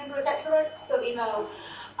started as a member. Is that correct? So,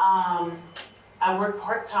 I work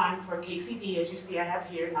part-time for KCD, as you see I have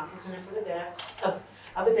here, Knoxville Center for the Deaf,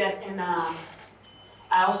 of the Deaf, and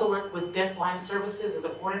I also work with Deaf Blind Services as a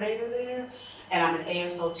coordinator there, and I'm an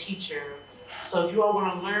ASL teacher So if you all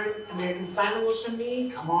want to learn American Sign Language from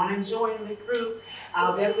me, come on and join the group.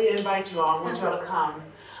 I'll definitely invite you all. I want you all to come.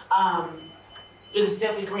 It is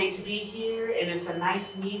definitely great to be here, and it's a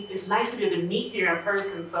nice meet. It's nice to be able to meet here in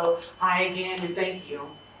person. So hi again, and thank you.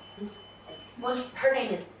 Well, her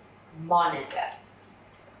name is Monica.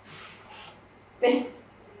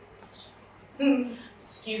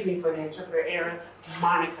 Excuse me for the interpreter error,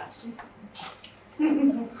 Monica.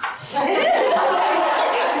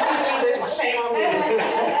 Shame on me.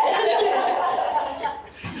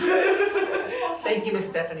 Thank you, Miss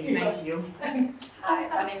Stephanie. Thank you. Hi,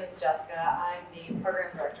 my name is Jessica. I'm the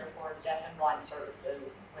program director for Deaf and Blind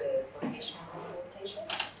Services with vocational rehabilitation.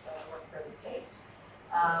 So I work for the state.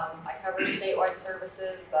 I cover statewide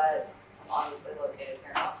services, but I'm obviously located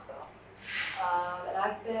here in Knoxville. And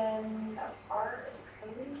I've been a part of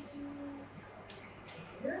Codi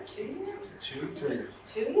for 2 years? 2 years.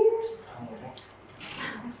 2 years?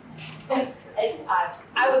 I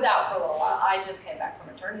was out for a little while. I just came back from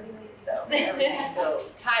maternity leave, so everything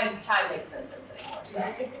goes, time makes no sense anymore, so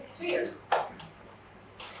 2 years.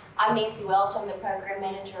 I'm Nancy Welch. I'm the program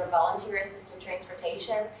manager of Volunteer Assisted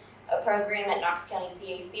Transportation, a program at Knox County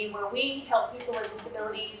CAC where we help people with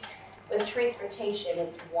disabilities with transportation.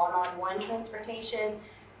 It's one-on-one transportation.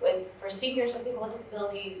 For seniors and people with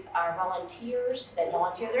disabilities, our volunteers that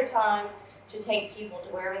volunteer their time to take people to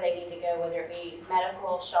wherever they need to go, whether it be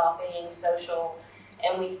medical, shopping, social,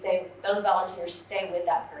 and those volunteers stay with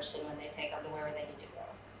that person when they take them to wherever they need to go.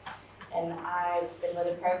 And I've been with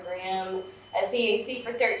the program at CAC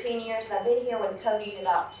for 13 years, and I've been here with Codi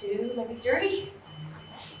about 2, maybe 3.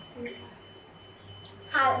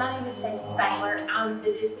 Hi, my name is Stacey Spangler. I'm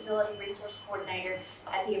the Disability Resource Coordinator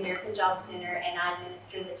at the American Job Center, and I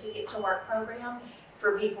administer the Ticket to Work program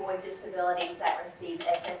for people with disabilities that receive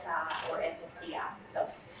SSI or SSDI,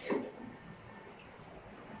 Social Security.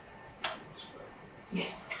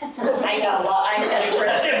 I got a lot, I got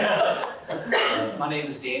a My name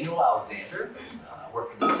is Daniel Alexander. I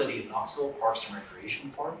work for the City of Knoxville Parks and Recreation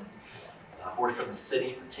Department. I've worked for the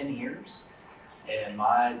city for 10 years. And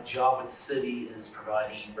my job with the city is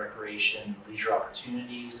providing recreation, leisure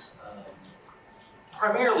opportunities,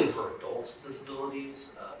 primarily for adults with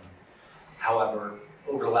disabilities. However,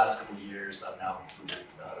 over the last couple of years, I've now included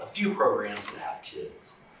a few programs that have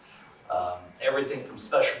kids. Everything from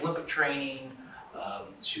Special Olympic training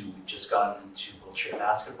to we've just gotten into wheelchair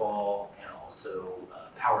basketball and also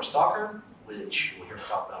power soccer, which you'll hear me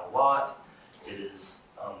talk about a lot. It is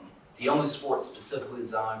the only sport specifically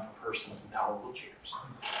designed for persons in power wheelchairs.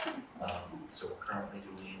 So we're currently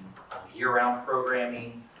doing year-round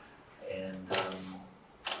programming, and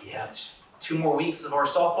we have 2 more weeks of our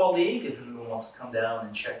softball league, if anyone wants to come down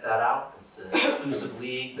and check that out. It's an inclusive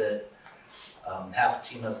league that half the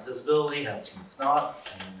team has a disability, half the team does not,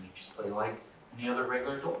 and we just play like any other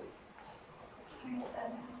regular adult.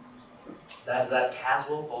 That is at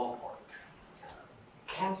Caswell Ballpark.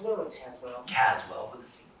 Caswell or Taswell? Caswell with a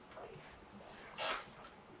C.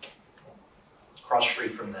 Across the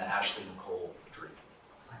street from the Ashley Nicole Dream.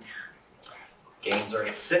 Games are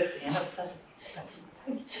at 6 and at 7.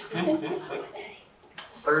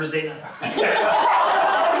 Thursday nights.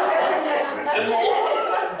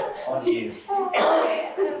 On you.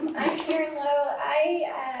 I'm Karen Lowe. I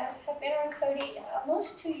have been on Codi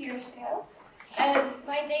almost 2 years now.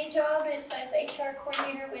 My day job is as HR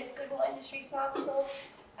coordinator with Goodwill Industries Knoxville.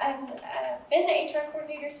 I've been the HR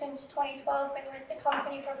coordinator since 2012, been with the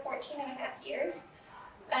company for 14.5 years.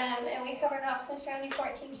 And we cover Knoxville and surrounding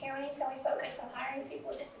 14 counties, and we focus on hiring people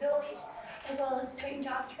with disabilities, as well as doing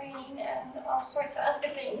job training and all sorts of other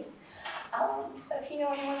things. So if you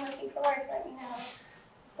know anyone looking for work, let me know.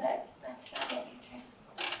 But that's not it.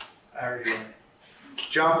 I already went.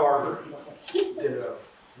 John Barber did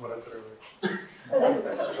what I said earlier.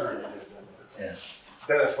 That's true. Yes.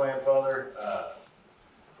 Dennis Landfather,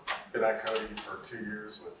 been at Codi for 2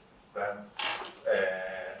 years with Ben,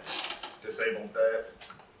 and disabled dad,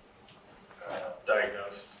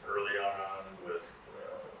 diagnosed early on with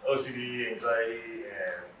OCD, anxiety,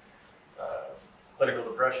 and clinical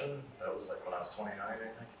depression. That was like when I was 29, I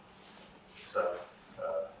think. So,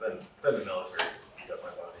 then the military beat up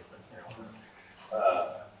my body.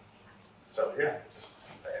 But, so yeah, just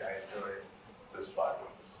I enjoy this body.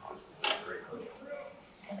 This is a great group.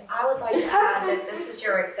 And I would like to add that this is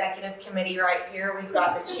your executive committee right here. We've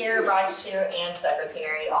got the chair, vice chair, and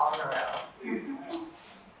secretary all in a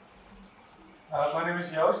row. My name is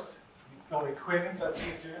Joost. You can call me Quinn if that's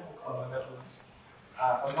easier. We'll call my Netherlands.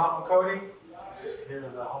 I'm not on Codi. I'm just here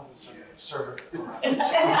as a humble servant.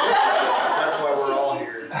 That's why we're all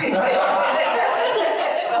here.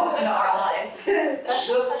 In our life.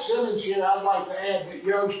 got Simmons here, I'd like to add that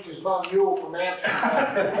Yost is my mule from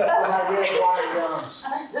Amsterdam. When I read why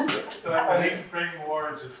So if I need to bring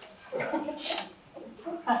more, just.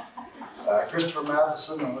 Christopher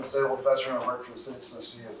Matheson, I'm a disabled veteran. I work for the city of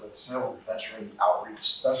Tennessee as a disabled veteran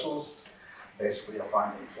outreach specialist. Basically, I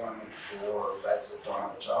find employment for vets that don't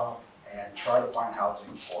have a job and try to find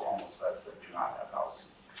housing for homeless vets that do not have housing.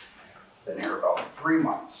 Been here about 3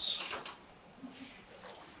 months.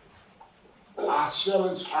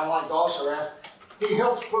 Simmons, I like to also add, he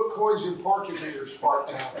helps put coins in parking meters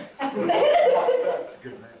part-time. That's a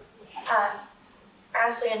good name.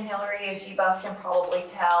 Ashley and Hillary, as you both can probably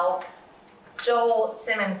tell, Joel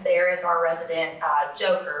Simmons there is our resident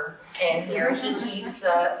joker in here. He keeps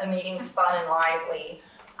the meetings fun and lively.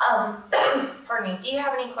 Pardon me, do you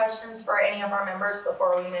have any questions for any of our members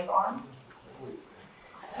before we move on?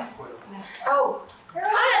 Oh,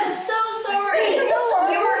 I am so sorry. You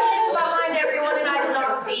were hidden behind everyone and I did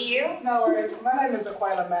not see you. No worries. My name is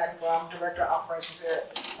Aquila Maxwell. I'm Director of Operations here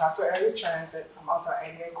at Knoxville Area Transit. I'm also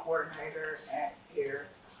an ADA coordinator at here.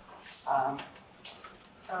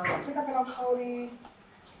 So I think I've been on Codi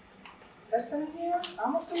less than a year,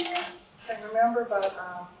 almost a year. Can't remember, but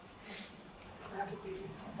I'm happy to be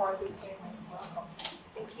a part of this team. Welcome.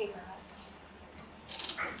 Thank you.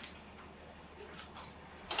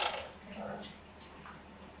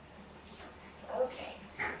 Okay,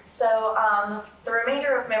 so the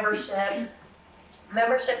remainder of membership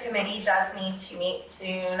committee does need to meet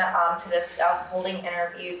soon to discuss holding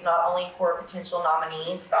interviews not only for potential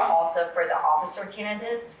nominees, but also for the officer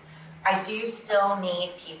candidates. I do still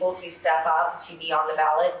need people to step up to be on the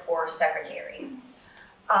ballot for secretary.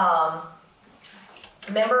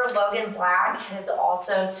 Member Logan Black has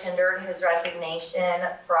also tendered his resignation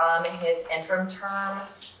from his interim term,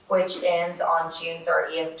 which ends on June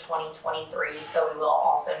 30th, 2023. So we will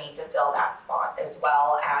also need to fill that spot as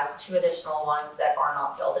well as 2 additional ones that are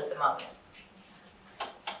not filled at the moment.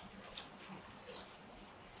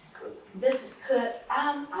 This is Cook.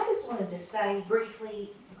 I just wanted to say briefly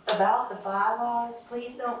about the bylaws.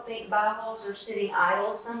 Please don't think bylaws are sitting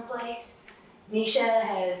idle someplace. Nisha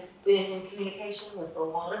has been in communication with the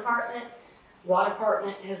law department. Law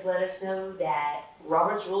department has let us know that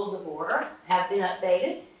Robert's Rules of Order have been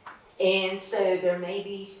updated. And so there may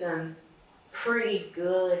be some pretty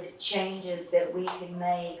good changes that we can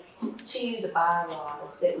make to the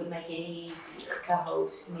bylaws that would make it easier to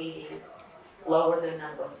host meetings, lower the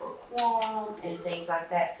number for quorum and things like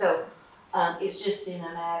that. So it's just been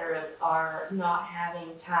a matter of our not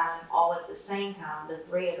having time all at the same time, the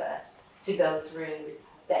 3 of us, to go through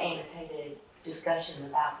the annotated discussion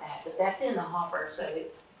about that. But that's in the hopper, so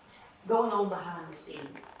it's going on behind the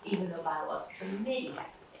scenes, even though bylaws committee has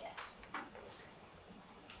it.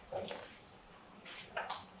 Thank you.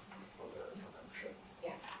 Was that for membership?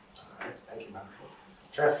 Yes. All right, thank you, membership.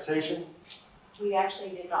 Transportation? We actually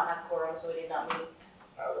did not have quorum, so we did not meet.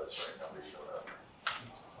 Oh, that's right, nobody showed up.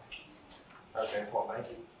 Okay, well, thank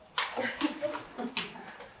you.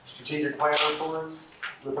 Strategic plan reports,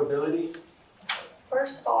 livability.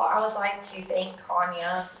 First of all, I would like to thank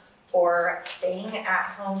Kanya for staying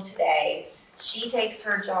at home today. She takes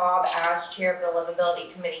her job as chair of the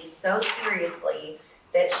livability committee so seriously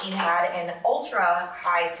that she had an ultra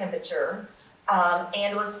high temperature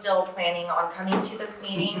and was still planning on coming to this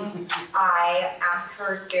meeting. I asked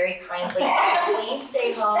her very kindly to please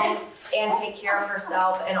stay home and take care of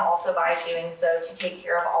herself, and also by doing so to take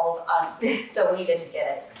care of all of us so we didn't get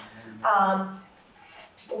it.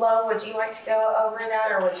 Lo, would you like to go over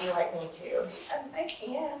that, or would you like me to? I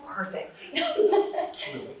can. Perfect.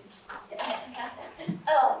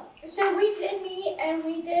 So we did meet and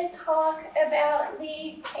we did talk about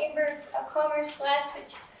the Chamber of Commerce list,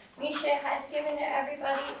 which Misha has given to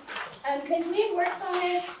everybody. Because we had worked on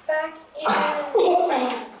this back in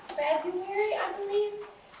February, I believe.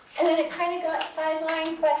 And then it kind of got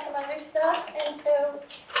sidelined by some other stuff. And so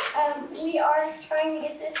we are trying to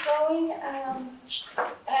get this going.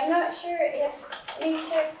 I'm not sure if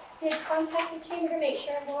Misha did contact the chamber to make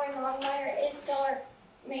sure Lauren Longmire is still our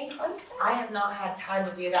main contact. I have not had time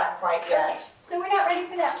to do that quite yet. So we're not ready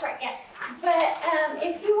for that part yet. But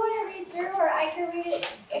if you want to read through, or I can read it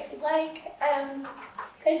if you'd like,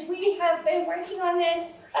 because we have been working on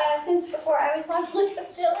this since before I was on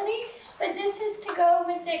livability. But this is to go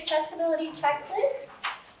with the accessibility checklist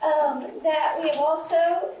that we have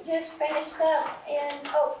also just finished up, and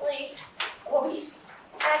hopefully we'll be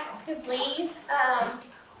actively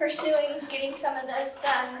pursuing getting some of those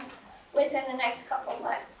done within the next couple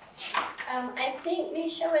months. I think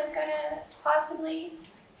Misha was going to possibly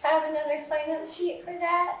have another sign-up sheet for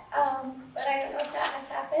that, but I don't know if that has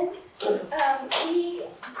happened. We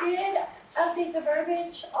did update the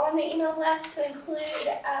verbiage on the email blast to include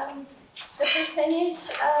the percentage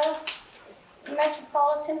of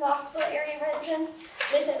metropolitan Knoxville area residents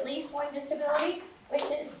with at least one disability, which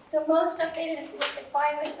is the most updated, if you look at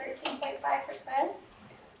fine, was 13.5%.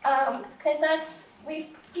 Because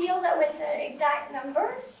we feel that with the exact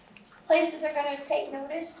numbers, places are going to take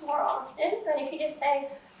notice more often than if you just say,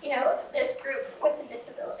 this group with a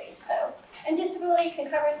disability. So, and disability can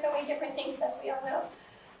cover so many different things, as we all know.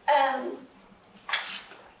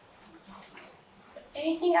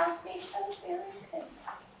 Anything else, Misha, really?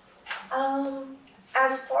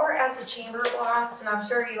 As far as the chamber blast, and I'm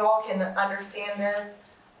sure you all can understand this,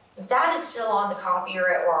 that is still on the copier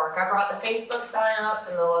at work. I brought the Facebook signups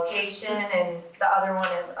and the location, and the other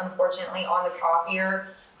one is unfortunately on the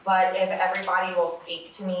copier. But if everybody will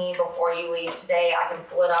speak to me before you leave today, I can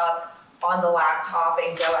pull it up on the laptop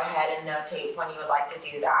and go ahead and notate when you would like to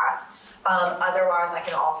do that. Otherwise, I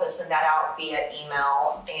can also send that out via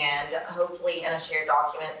email and hopefully in a shared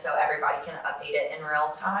document so everybody can update it in real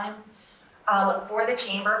time. For the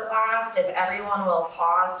chamber blast, if everyone will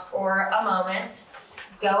pause for a moment,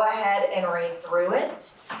 go ahead and read through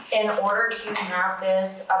it. In order to have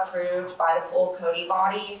this approved by the full Codi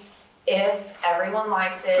body, if everyone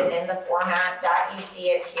likes it in the format that you see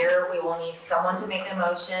it here, we will need someone to make a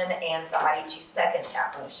motion and somebody to second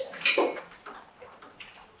that motion.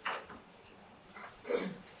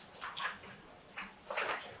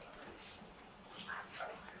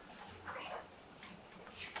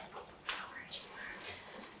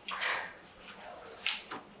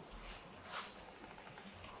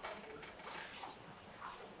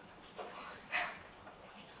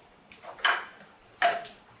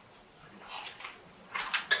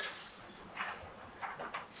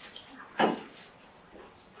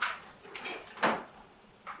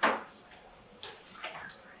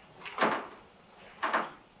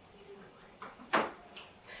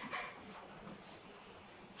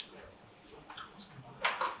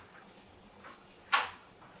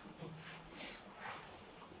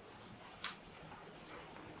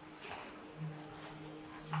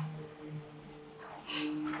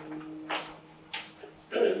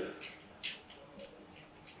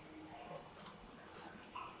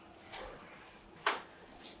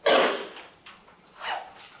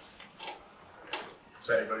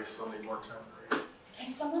 Does anybody still need more time to read?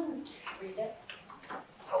 Can someone read it?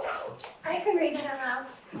 Aloud? I can read it aloud.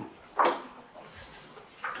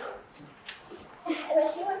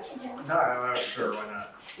 Unless you want to, Jen. No, I'm not sure, why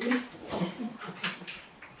not?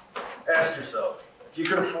 Ask yourself, if you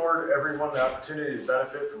could afford everyone the opportunity to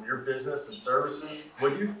benefit from your business and services,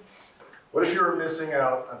 would you? What if you were missing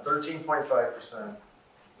out on 13.5%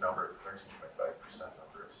 number of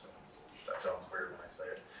sales? That sounds weird when I say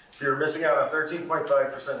it. If you were missing out on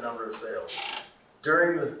 13.5% number of sales.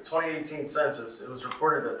 During the 2018 census, it was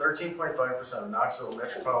reported that 13.5% of Knoxville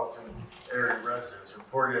metropolitan area residents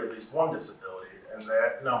reported at least one disability, and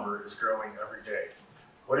that number is growing every day.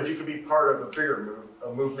 What if you could be part of a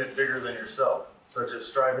movement bigger than yourself, such as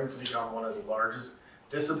striving to become one of the largest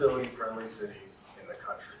disability-friendly cities in the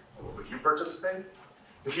country? Would you participate?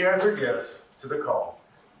 If you answered yes to the call,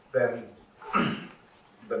 then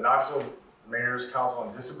the Knoxville Mayor's Council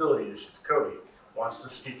on Disability Issues, Codi, wants to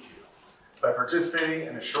speak to you. By participating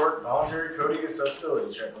in a short voluntary Codi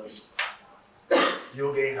accessibility checklist, you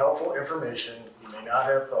will gain helpful information you may not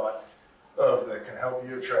have thought of that can help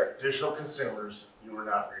you attract additional consumers you were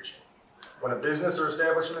not reaching. When a business or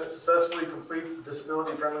establishment successfully completes the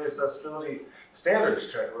disability-friendly accessibility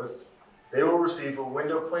standards checklist, they will receive a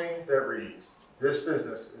window cling that reads, "This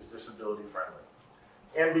business is disability-friendly,"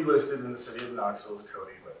 and be listed in the City of Knoxville's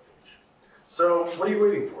Codi webpage. So, what are you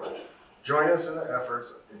waiting for? Join us in the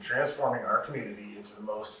efforts in transforming our community into the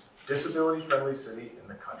most disability-friendly city in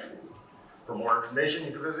the country. For more information,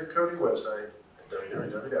 you can visit Codi website at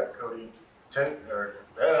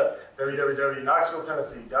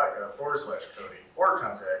www.knoxvilletennessee.gov/Codi or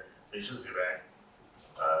contact Misha Zubak.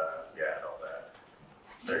 Yeah, and all that.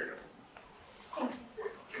 There you go.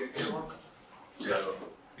 You're welcome.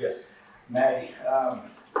 Yes. Maddie,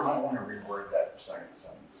 you might want to reword that second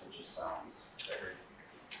sentence. It just sounds very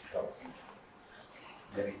troublesome.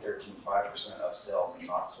 Maybe 13.5% of sales in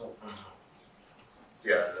Knoxville.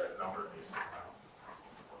 Yeah, that number needs to come out.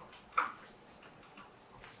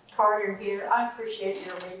 Carter here, I appreciate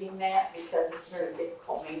your reading that because it's very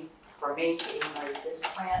difficult for me to even read this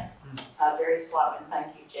print. Very slow, and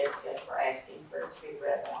thank you, Jessica, for asking for it to be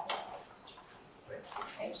read out loud.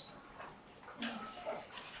 Thanks.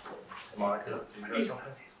 Monica, do you have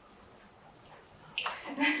something?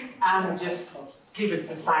 I'm just giving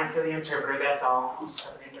some signs to the interpreter, that's all. To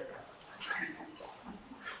the interpreter.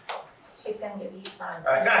 She's gonna give you signs.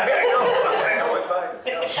 I know what side is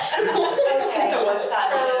going. Okay, What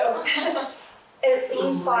side? so it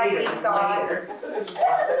seems like we've got.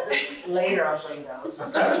 Later I'll show you those.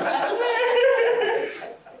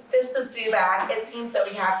 This is Zubac. It seems that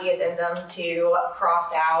we have the addendum to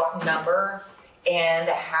cross out number and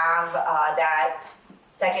have that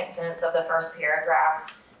second sentence of the first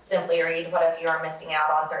paragraph simply read, what if you are missing out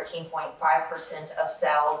on 13.5% of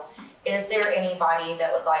sales? Is there anybody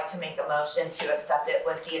that would like to make a motion to accept it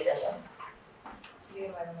with the addendum? You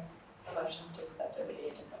want to make a motion to accept it with the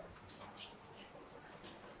addendum?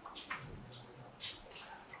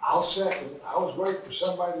 I'll second it. I was waiting for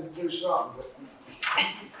somebody to do something, but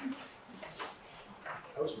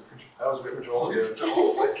I was waiting for Joel to get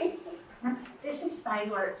it. This is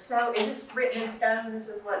Spangler, so is this written in stone, this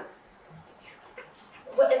is what's?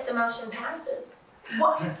 What if the motion passes?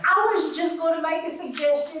 What, I was just gonna make a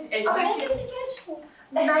suggestion and. Okay, make a suggestion.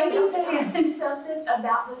 Maybe saying something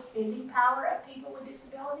about the spending power of people with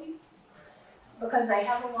disabilities, because they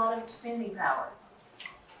have a lot of spending power.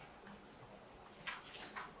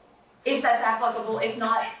 If that's applicable, if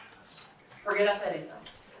not, forget I said anything.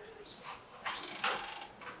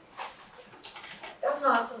 That's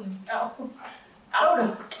not up to me. Oh, I don't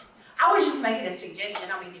know. I was just making a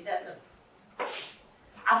suggestion, I mean, it doesn't.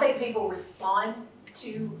 I think people respond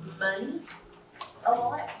to money a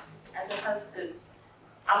lot, as opposed to,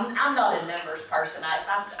 I'm not a numbers person.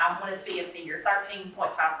 I want to see a figure.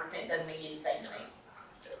 13.5% doesn't mean anything to me.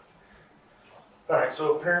 All right,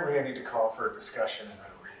 so apparently I need to call for a discussion and then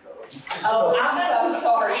a revote. Oh, I'm so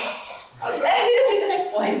sorry.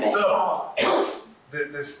 Wait a minute. So,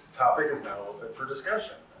 this topic is now open for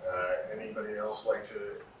discussion. Anybody else like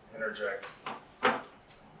to interject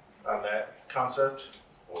on that concept,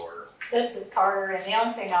 or? This is Carter, and the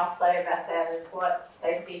only thing I'll say about that is what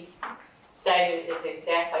Stacy stated is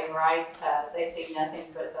exactly right. They see nothing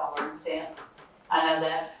but dollar and cents. I know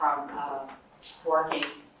that from working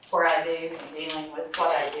where I do and dealing with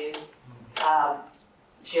what I do.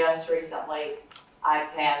 Just recently, I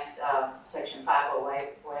passed Section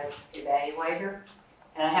 508 with Evaluator,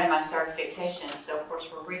 and I have my certification. So of course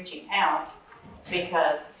we're reaching out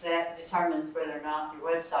because that determines whether or not your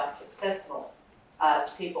website's accessible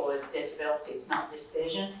to people with disabilities, not just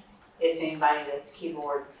vision. It's anybody that's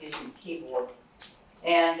using keyboard.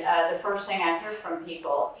 And the first thing I hear from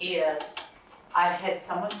people is, I had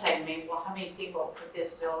someone say to me, well, how many people with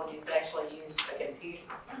disabilities actually use a computer?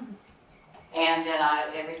 And then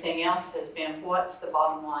everything else has been, what's the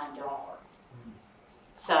bottom line dollar?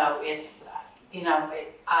 So it's,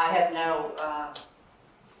 I have no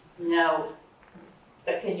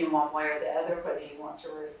opinion one way or the other, whether you want to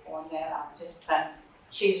reform that. I'm just saying,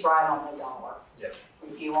 she's right on the dollar. Yep.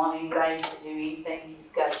 If you want anybody to do anything,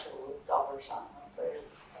 you've got to put a dollar sign up there.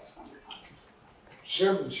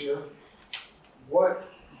 Simmons here, what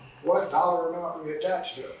dollar amount we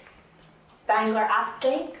attached to it? Spangler,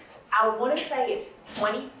 I want to say it's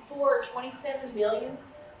 24 or 27 million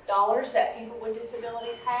dollars that people with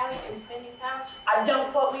disabilities have in spending power.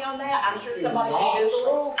 Don't quote me on that. I'm sure somebody can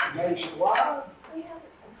Google it. Nationwide?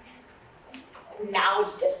 Now, I would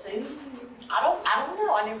assume. I don't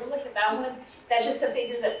know. I never looked at that. That's just a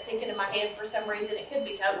figure that's sticking in my head for some reason. It could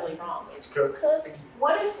be totally wrong.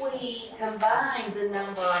 What if we combine the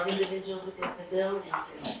number of individuals with disabilities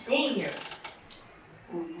and seniors,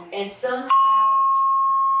 and somehow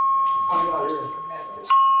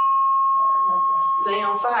Stay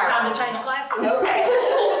on fire. Time to change classes. Okay.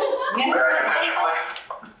 May I have attention, please?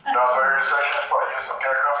 No further intersection for use of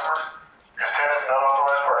care customers. Use tenants, not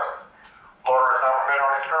authorized person. Loader is not permitted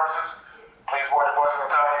on these premises. Please voice your voice in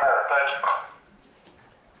the timely manner. Thank you.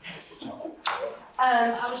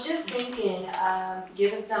 I was just thinking,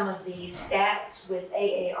 given some of the stats with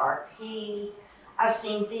AARP, I've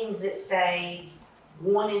seen things that say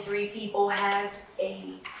 1 in 3 people has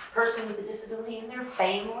a person with a disability in their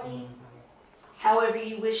family. However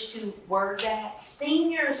you wish to word that.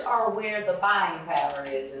 Seniors are where the buying power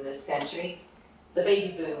is in this country, the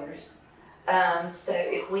baby boomers. So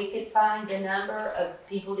if we could find the number of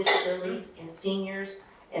people with disabilities and seniors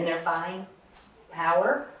and their buying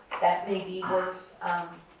power, that may be worth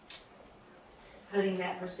putting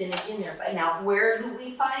that percentage in there. But now, where do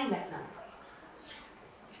we find that number?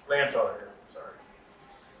 Landfill here, sorry.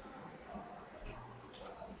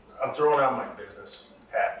 I'm throwing out my business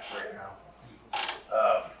hat right now.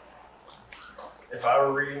 If I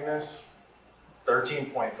were reading this,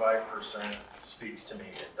 13.5% speaks to me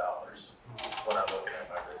in dollars when I'm looking at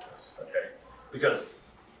my business, okay? Because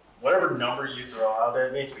whatever number you throw out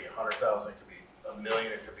at me, it could be 100,000, it could be $1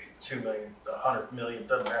 million, it could be 2 million, 100 million,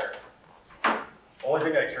 doesn't matter. Only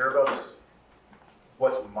thing I care about is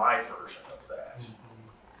what's my version of that.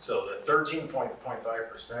 So the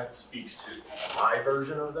 13.5% speaks to my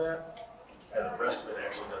version of that, and the rest of it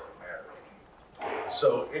actually doesn't matter.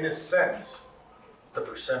 So in a sense, the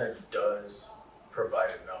percentage does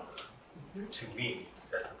provide a number to me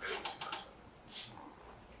as the business person.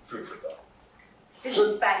 Food for thought. This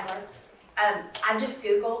is Spangler. I just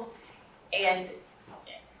Googled, and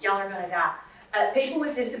y'all are gonna die. People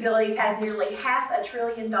with disabilities have nearly $500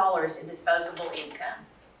 billion in disposable income.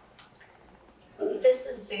 This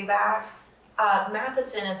is Zuback.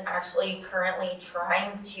 Matheson is actually currently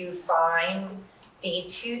trying to find the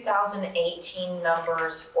 2018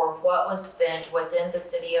 numbers for what was spent within the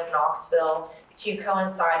city of Knoxville to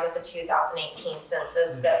coincide with the 2018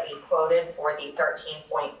 census that we quoted for the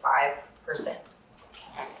 13.5%.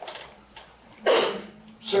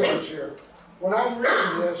 Simmons here. When I'm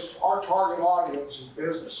reading this, our target audience is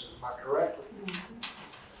businesses, am I correct?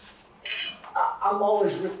 I'm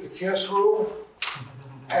always with the KISS rule,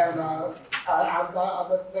 and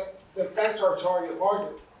that's our target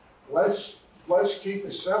market. Let's keep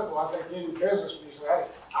it simple. I think any business, we say, hey,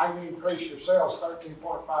 I can increase your sales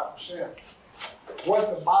 13.5%.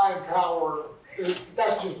 What the buying power is,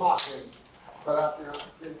 that's just my opinion. But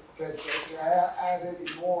to add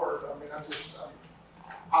any more, I mean,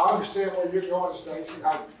 I understand where you're going, Stacy.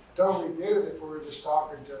 I totally get it if we were just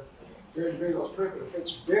talking to the individuals. But if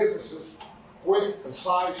it's businesses, quick,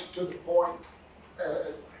 concise, to the point,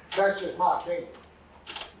 that's just my opinion.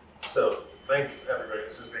 So thanks everybody,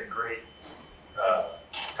 this has been great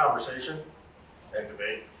conversation and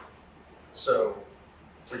debate. So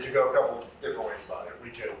we could go a couple different ways about it.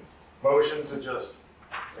 We could motion to just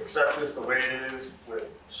accept this the way it is with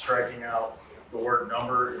striking out the word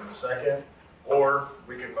number in the second, or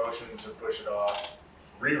we can motion to push it off,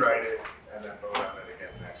 rewrite it, and then vote on it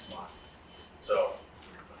again next month. So,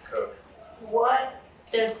 Cook. What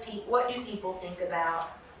do people think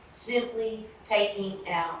about simply taking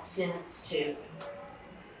out sentence 2?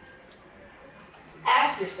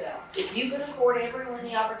 Ask yourself, if you could afford everyone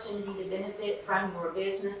the opportunity to benefit from your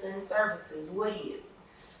business and services, would you?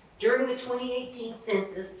 During the 2018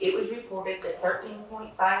 census, it was reported that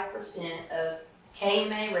 13.5% of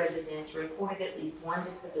KMA residents reported at least one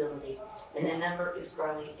disability, and the number is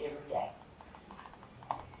growing every day.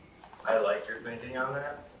 I like your thinking on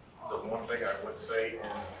that. The one thing I would say in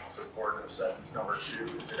support of sentence number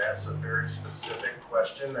 2 is it asks a very specific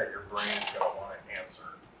question that your brain's gonna want to answer.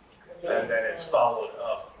 And then it's followed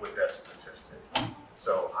up with that statistic.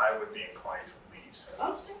 So I would be inclined to leave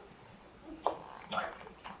sentence. My opinion.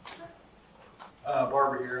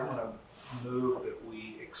 Barbara here, I'm gonna move that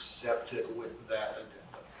we accept it with that addendum.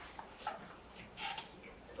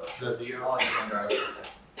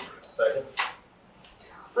 Second?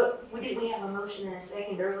 But we have a motion and a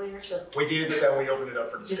second earlier, so. We did, but then we opened it up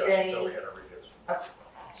for discussion, so we had to redo it.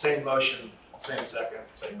 Same motion, same second.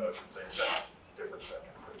 Same motion, same second, different second.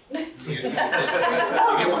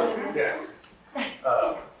 Yeah.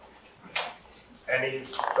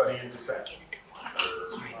 Anybody in dissent?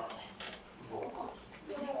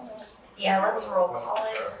 Yeah, let's roll call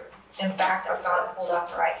it. In fact, I've got it pulled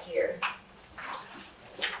up right here.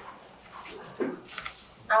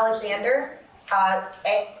 Alexander,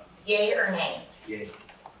 yay or nay? Yay.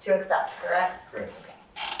 To accept, correct? Correct.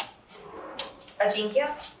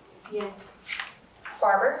 Ajinkia? Yeah.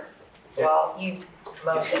 Barber? Yeah. Well, you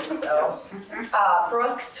motioned, so.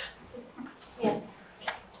 Brooks? Yes.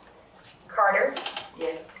 Carter?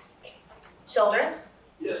 Yes. Childress?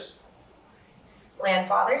 Yes.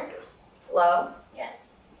 Landfather? Yes. Lowe? Yes.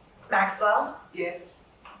 Maxwell? Yes.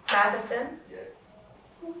 Matheson? Yeah.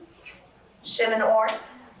 Shimon Orr?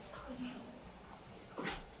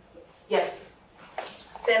 Yes.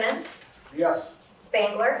 Simmons? Yes.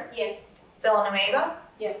 Spangler? Yes. Villanueva?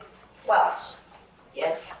 Yes. Welch?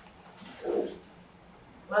 Yes.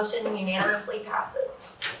 Motion unanimously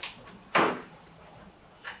passes.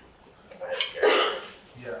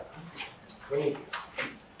 Yeah. We need,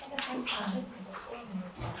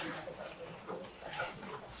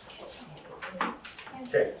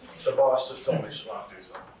 okay, the boss just told me she wanted to do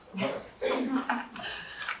something. So.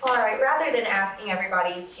 All right, rather than asking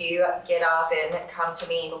everybody to get up and come to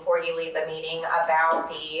me before you leave the meeting about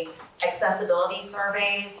the accessibility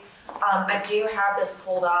surveys, I do have this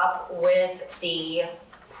pulled up with the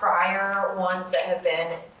prior ones that have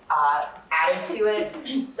been added to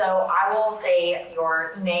it. So I will say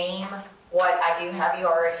your name, what I do have you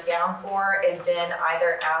already down for, and then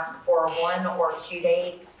either ask for 1 or 2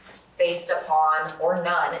 dates based upon, or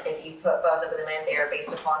none, if you put both of them in there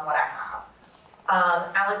based upon what I have.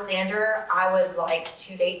 Alexander, I would like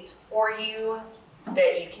 2 dates for you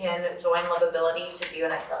that you can join Livability to do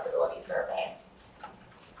an accessibility survey.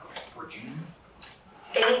 For June?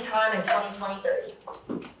 Anytime in 2023.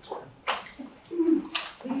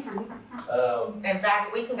 In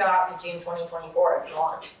fact, we can go out to June 2024 if you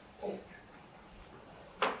want.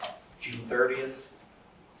 June 30th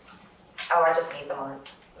Oh, I just need the month.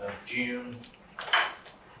 of June,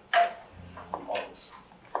 August.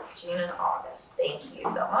 June and August. Thank you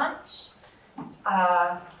so much.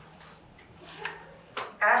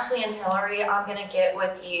 Ashley and Hillary, I'm gonna get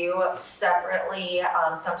with you separately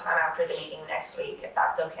sometime after the meeting next week, if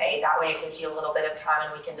that's okay. That way it gives you a little bit of time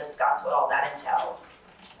and we can discuss what all that entails.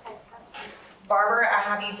 Barbara, I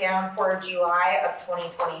have you down for July of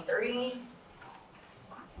 2023.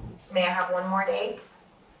 May I have one more date?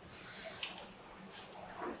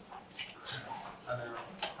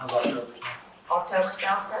 How's October? October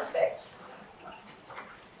sounds perfect.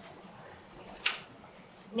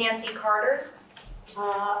 Nancy Carter,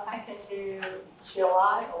 I can do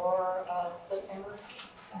July or September.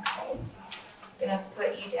 okay. Gonna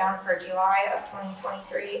put you down for July of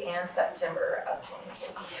 2023 and September of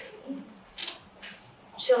 2023.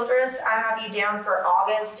 Childress, I have you down for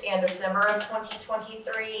August and December of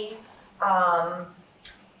 2023.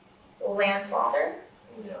 Landfather,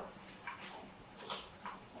 Yeah.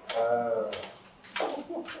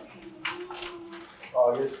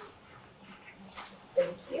 August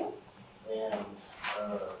thank you. and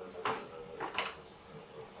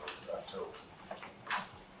October.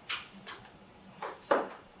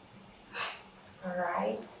 All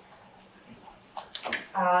right.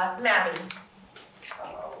 Maddie,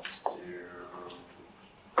 Let's do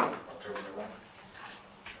October, November.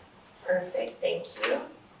 perfect, thank you.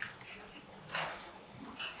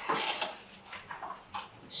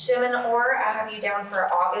 Shimon Orr, I have you down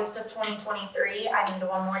for August of 2023. I need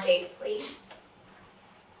one more date, please.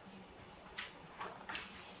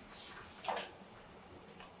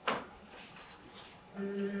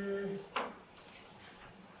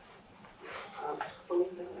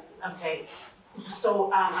 Okay,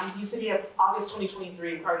 so, you said you have August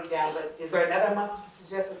 2023 party down, but is there another month you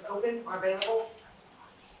suggest is open or available?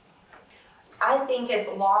 I think as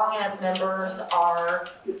long as members are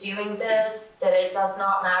doing this, that it does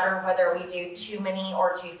not matter whether we do too many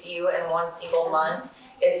or too few in one single month.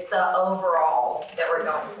 It's the overall that we're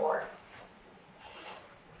going for.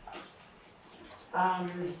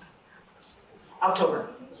 October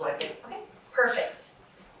is what I think. Okay, perfect.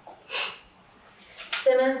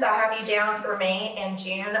 Simmons, I have you down for May and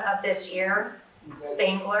June of this year.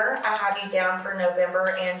 Spangler, I have you down for November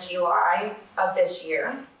and July of this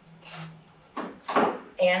year.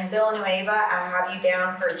 And Villanueva, I have you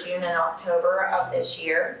down for June and October of this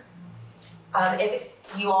year. If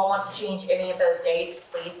you all want to change any of those dates,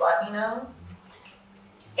 please let me know.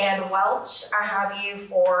 And Welch, I have you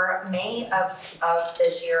for May of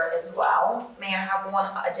this year as well. May I have one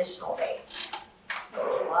additional date?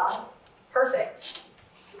 July. Perfect.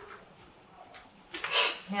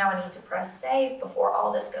 Now I need to press save before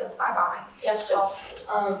all this goes bye-bye. Yes, Joel?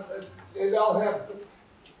 And I'll have,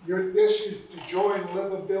 this is to join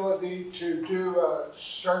Livability to do a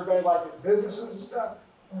survey like at businesses and stuff.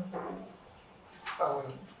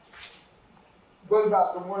 What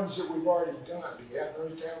about the ones that we've already done? Do you have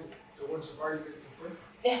those down, the ones that have already been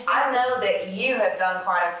completed? I know that you have done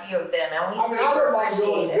quite a few of them, and we I super don't mind going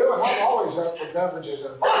appreciate and do it. it. I'm always up for beverages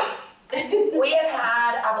and. We have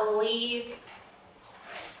had, I believe,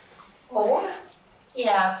 4?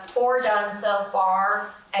 Yeah, 4 done so far,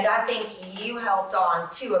 and I think you helped on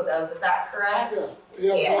 2 of those, is that correct?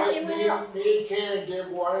 Yeah, Yeah. me, Karen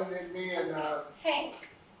did one, and then me and, Hank.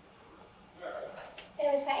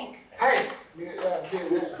 It was Hank. Hank, did that.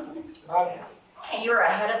 You were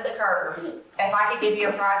ahead of the curve. If I could give you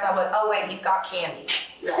a prize, I would, oh wait, you've got candy.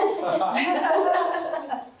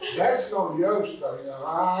 That's no Yost though, you know,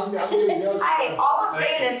 I'm getting Yost. Hey, all I'm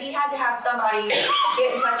saying is he had to have somebody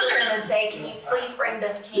get in touch with him and say, can you please bring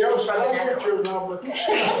this candy Yost, from the I'll get your Netherlands? number.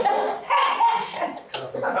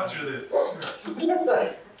 After this.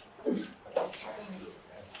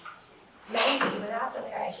 Maybe, but that's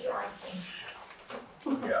okay, she likes me.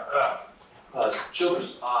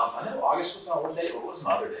 Children's, I know August was my one date, what was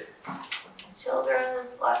my other date?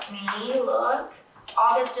 Children's, let me look.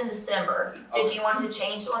 August and December. Did you want to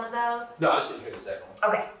change one of those? No, I just didn't hear the second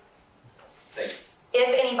one. Okay. Thank you. If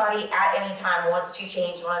anybody at any time wants to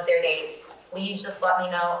change one of their dates, please just let me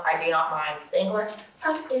know. I do not mind. Spangler?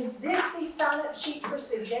 Is this the sign-up sheet for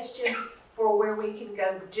suggestions for where we can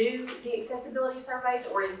go do the accessibility surveys,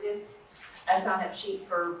 or is this a sign-up sheet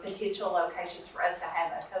for potential locations for us to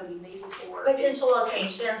have a Codi meeting for. Potential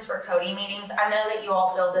locations for Codi meetings. I know that you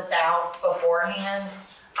all filled this out beforehand,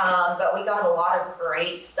 but we got a lot of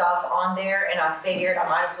great stuff on there, and I figured I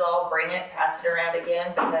might as well bring it, pass it around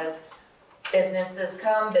again, because businesses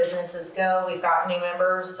come, businesses go. We've got new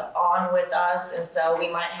members on with us, and so we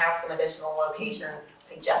might have some additional locations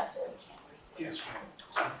suggested. Yes,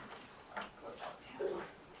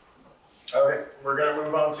 Okay, we're gonna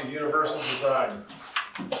move on to universal design.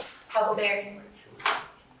 Huckleberry.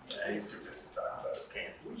 Yeah, he's too busy talking about his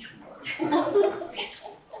candy.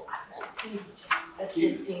 He's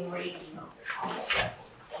assisting reading.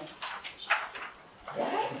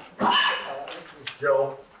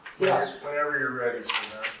 Joel? Yes. Whenever you're ready,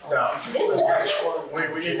 no. We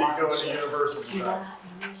need to go into universal design.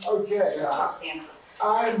 Okay,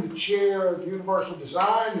 I'm the chair of Universal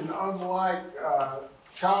Design, and unlike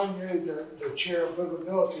Tanya, the chair of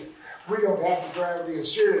livability, we don't have the gravity and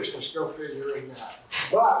seriousness go figure in that.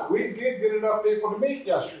 But we did get enough people to meet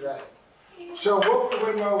yesterday. So what we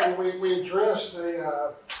went over, we addressed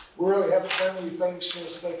the, we really haven't done anything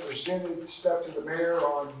since they presented stuff to the mayor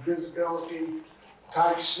on visibility,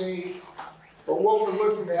 type C. But what we're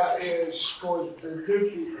looking at is for the good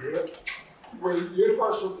people here.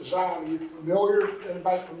 Universal design, are you familiar?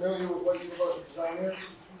 Anybody familiar with what universal design is?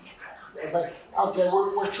 Anybody? Okay,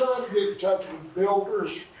 we're trying to get in touch with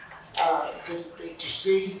builders to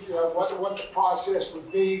see what the process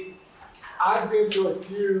would be. I've been to a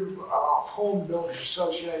few home builders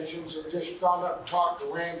associations and just gone up and talked to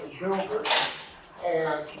random builders.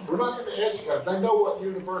 And we're not going to educate them. They know what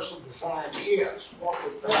universal design is. What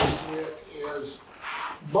we're faced with is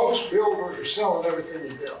most builders are selling everything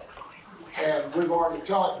they build. And we've already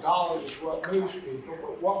talked dollars is what moves people,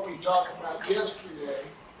 but what we talked about yesterday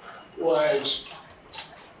was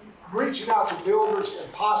reaching out to builders and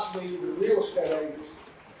possibly even real estate agents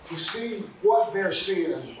to see what they're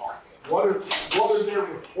seeing in the market. What are their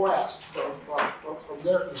requests from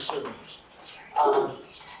their consumers?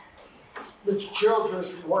 Mr.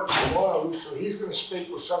 Childress works at Lowe's, so he's going to speak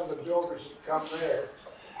with some of the builders that come there.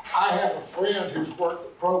 I have a friend who's worked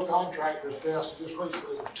at Pro Contractors Desk, just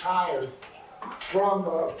recently retired from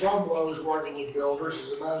Lowe's working with builders.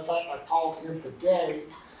 As a matter of fact, I called him today,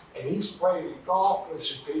 and he's playing golf with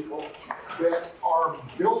some people that are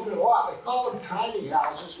building a lot. They call them tiny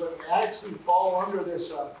houses, but they actually fall under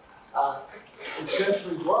this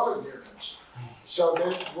accessory dwelling units. So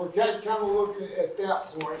we're kind of looking at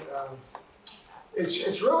that point.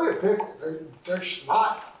 It's really a pickle. There's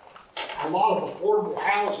not a lot of affordable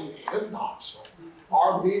housing in Knoxville.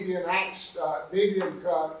 Our median cost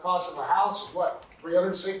of a house is what,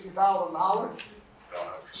 $360,000?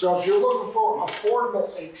 So if you're looking for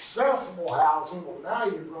affordable, accessible housing, well, now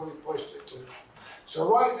you've really pushed it to. So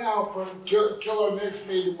right now, till our next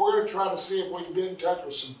meeting, we're going to try to see if we can get in touch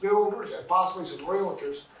with some builders and possibly some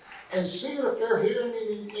realtors and see if they're hearing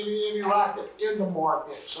any racket in the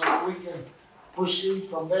market so that we can proceed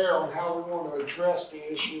from there on how we want to address the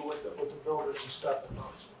issue with the builders and stuff.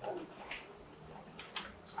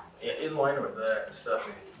 In line with that,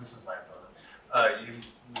 Stephanie, this is my thought. You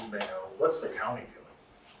may know, what's the county doing?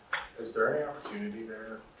 Is there any opportunity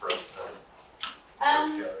there for us to work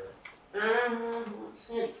together?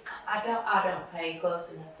 Since I don't pay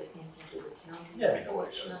close enough attention to the county, Yeah,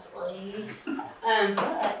 unfortunately.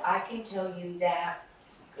 But I can tell you that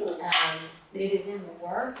it is in the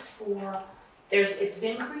works for, it's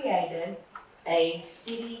been created, a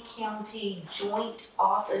city-county joint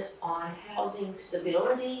office on housing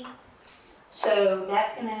stability. So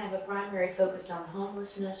that's gonna have a primary focus on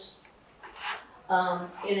homelessness.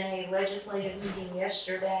 In a legislative meeting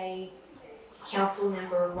yesterday,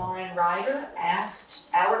 Councilmember Lauren Ryder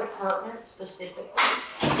asked our department specifically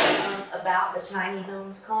about the tiny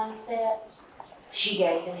homes concept. She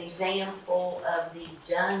gave an example of the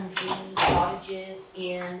Dundee cottages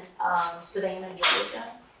in Savannah,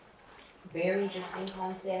 Georgia. Very interesting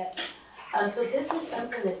concept. So this is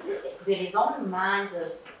something that is on the minds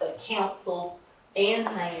of council and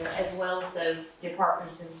the mayor, as well as those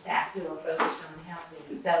departments and staff who are focused on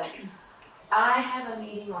housing. So I have a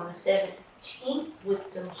meeting on the 17th with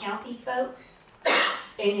some county folks,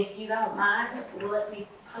 and if you don't mind, let me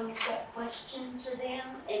pose that question to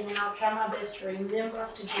them, and then I'll try my best to remember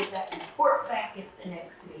to give that report back at the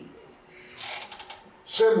next meeting.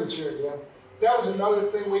 Simmons here again. That was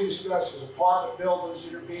another thing we discussed is apartment buildings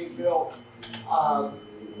that are being built.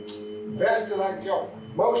 Best that I can tell,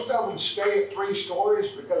 most of them stay at 3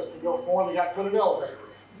 stories because if they go 4, they got to put an elevator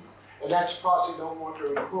in. And that's because they don't want to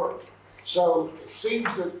incur. So it seems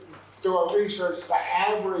that through our research, the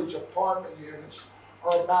average apartment units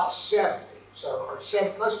are about 70. So, or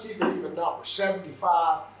let's keep it even number,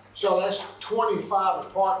 75. So that's 25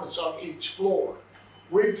 apartments on each floor.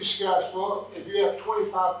 We've discussed, well, if you have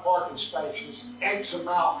 25 parking spaces, X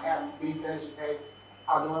amount have to be designated.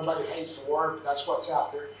 I know everybody hates the word, but that's what's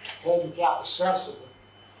out there, handicap accessible.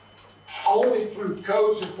 Only through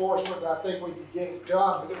codes enforcement, I think we can get it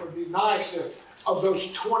done, but it would be nice if of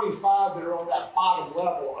those 25 that are on that bottom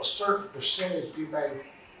level, a certain percentage be made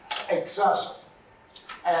accessible.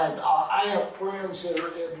 And I have friends that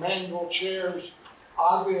are in manual chairs.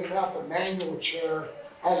 Oddly enough, a manual chair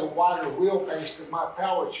has a wider wheelbase than my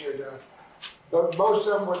power chair does. But most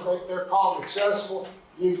of them, when they're called accessible,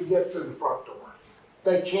 you can get through the front door.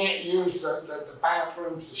 They can't use the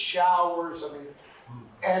bathrooms, the showers, I mean,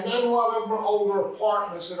 and then a lot of them are older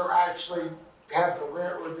apartments that are actually have the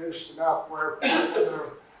rent reduced enough where people that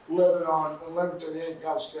are living on limited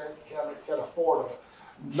incomes can afford them.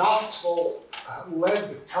 Knoxville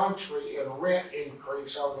led the country in rent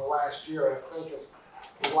increase over the last year. I think it's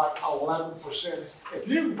like 11%. If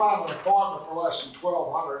you can find an apartment for less than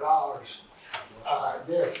 $1,200,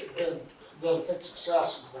 then if it's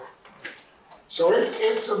accessible. So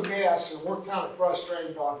it's a mess, and we're kind of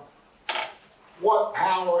frustrated on what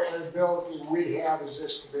power and ability we have as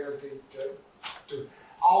this community to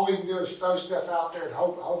all we can do is throw stuff out there and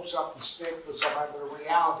hope something sticks with somebody, but in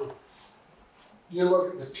reality, you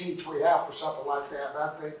look at the teeth we have for something like that, and I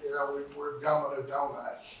think, we're gumming a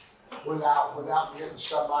donut without getting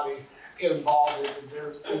somebody involved in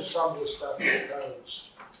to do some of this stuff that goes.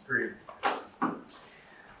 Agreed.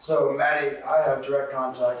 So Maddie, I have direct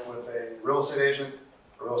contact with a real estate agent,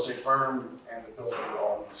 a real estate firm, and the builder are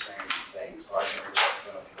all the same thing, so I can reach out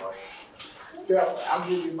to them if you like. Definitely, I'll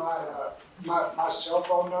give you my cell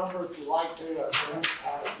phone number if you like to.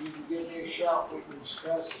 You can give me a shout, we can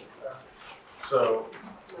discuss it. So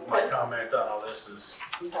my comment on all this is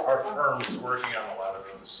our firm is working on a lot of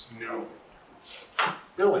those new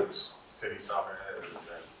buildings, City Summer,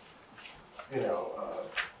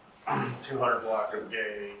 and 200 block of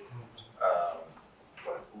Gay,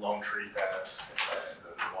 Lone Tree Pass, and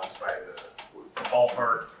the ones by the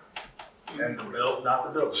ballpark, and not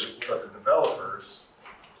the builders, but the developers,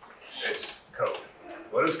 it's code.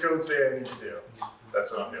 What does code say I need to do? That's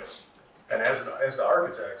what I'm doing. And as the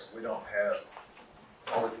architects, we don't have,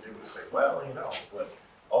 all we can do is say, well, but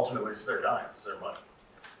ultimately it's their dime, it's their money.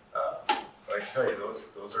 But I can tell you,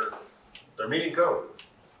 they're meeting code.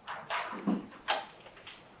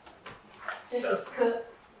 This is Cook.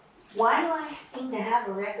 Why do I seem to have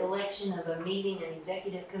a recollection of a meeting, an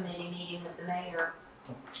executive committee meeting with the mayor,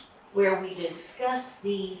 where we discussed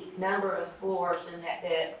the number of floors and that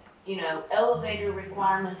elevator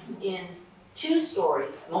requirements in two-story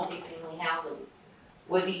multifamily housing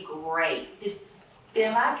would be great.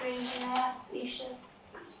 Am I dreaming that, Alicia?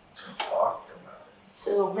 Talk about it.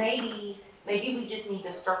 So maybe we just need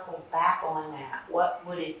to circle back on that. What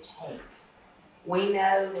would it take? We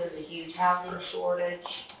know there's a huge housing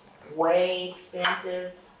shortage, way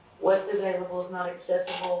expensive. What's available is not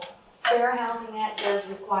accessible. Fair Housing Act does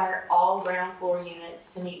require all ground floor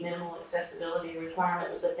units to meet minimal accessibility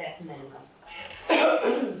requirements, but that's minimum.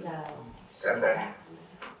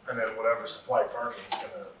 And then whatever supply parking is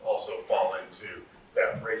gonna also fall into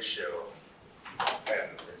that ratio.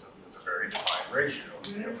 And it's a very defined ratio.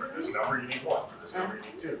 For this number you need one, for this number you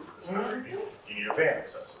need two, for this number you need a van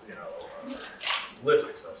accessible, lift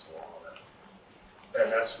accessible, all that.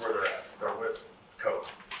 And that's where they're at. They're with code.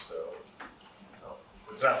 So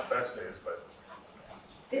it's not the best days, but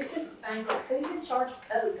This is, who's in charge of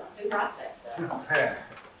code? Who writes that stuff?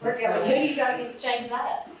 Who you got to change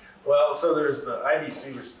that? well, so there's the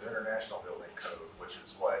IBC, which is the International Building Code, which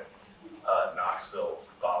is what Knoxville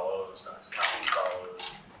follows, Knox County follows,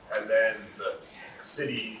 and then the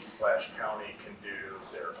city/county can do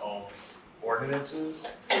their own ordinances,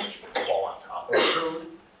 which fall on top of the code.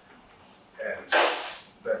 And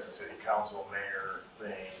that's a city council, mayor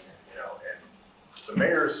thing, and the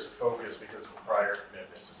mayor's focus, because of prior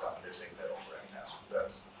commitments, is on missing middle right now.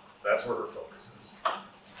 That's where her focus is.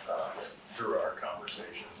 Through our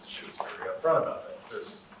conversations, she was very upfront about that.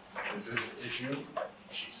 This is an issue.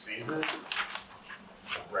 She sees it.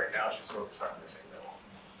 Right now, she's focused on missing middle.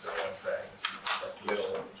 So that's that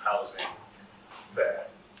middle housing that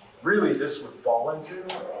really this would fall into,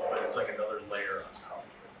 but it's like another layer on top of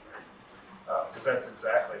it. Because that's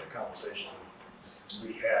exactly the conversation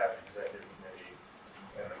we have, executive committee,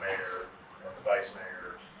 and the mayor, and the vice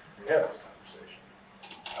mayor. We have this conversation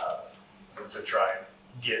to try and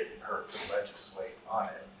get her to legislate on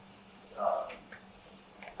it.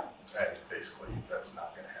 And basically, that's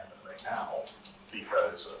not going to happen right now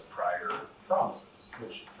because of prior promises,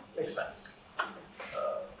 which makes sense.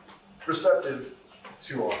 receptive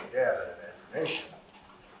to all the data and information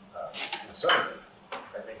concerning it.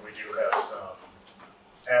 I think we do have some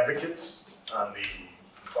advocates on the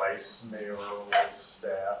vice mayoral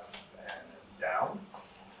staff and down.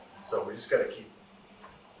 So we just gotta keep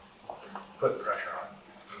putting pressure on.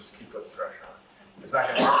 Just keep putting pressure on. It's not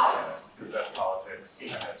gonna happen fast because that's politics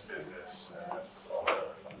and that's business and that's all that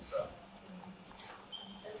other fun stuff.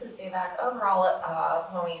 This is Zubak. Overall,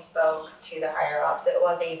 when we spoke to the higher ups, it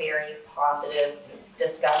was a very positive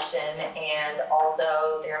discussion. And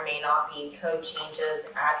although there may not be code changes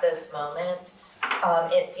at this moment,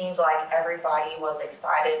 it seemed like everybody was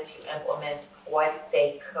excited to implement what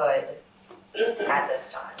they could at this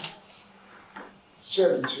time.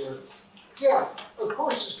 Settings here. Yeah, of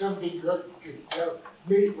course it's gonna be good to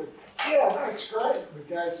meet with, yeah, that's great,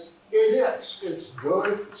 because it is. It's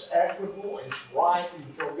good, it's equitable, it's right, you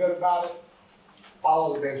feel good about it.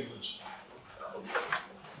 Follow the Benjamins.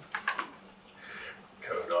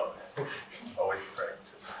 Code on. Always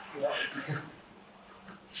practice. Yeah.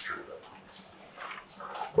 It's true though.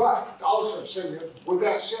 But also, with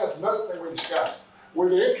that said, another thing we discussed, with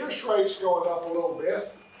the interest rates going up a little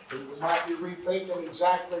bit, people might be rethinking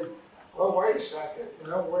exactly, well, wait a second,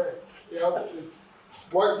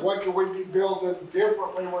 what can we be building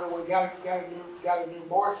differently when we got a new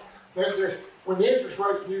market? When the interest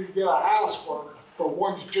rates need to get a house for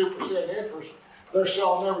 1 to 2% interest, they're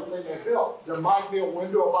selling everything they built. There might be a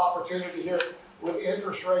window of opportunity here with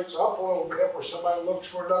interest rates up a little bit where somebody looks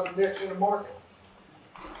for another niche in the market.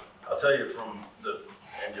 I'll tell you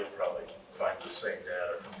and you'll probably find the same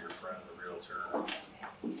data from your friend, the realtor.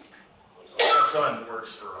 My son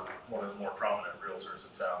works for one of the more prominent realtors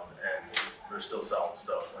in town, and they're still selling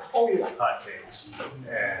stuff like hotcakes,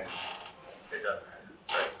 and it doesn't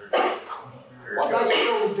matter. Well,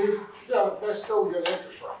 that's still a good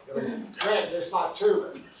interest rate. I mean, granted, it's not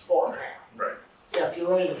 2, it's 4.5. Right. Yeah, if you're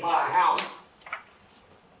ready to buy a house.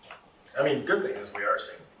 I mean, good thing is we are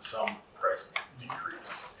seeing some price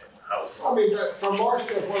decrease in housing. I mean, from our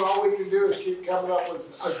standpoint, all we can do is keep coming up with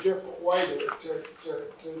a different way to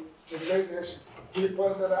do this, keep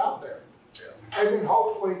putting it out there. Yeah. And then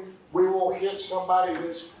hopefully we will hit somebody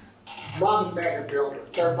that's not a mega builder.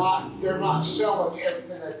 They're not selling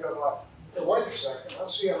everything they go like, hey, wait a second, I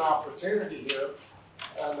see an opportunity here.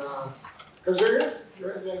 And, cause there's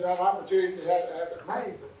that opportunity to have it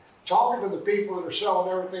made. But talking to the people that are selling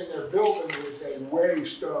everything they're building is a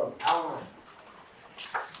waste of time.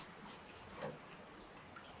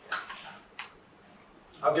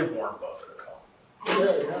 I'll give Warren Buffett a call.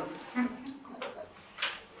 Yeah.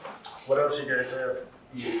 What else you guys have?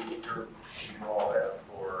 You all have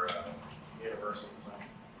for universal design?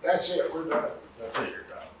 That's it, we're done. That's it, you're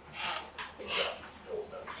done. He's done. Bill's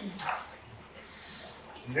done.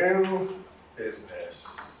 New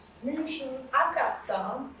business. I've got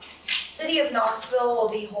some. City of Knoxville will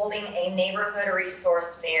be holding a neighborhood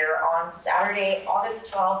resource fair on Saturday,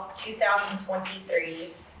 August 12th,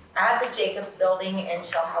 2023 at the Jacobs Building in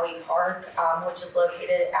Chilhowie Park, which is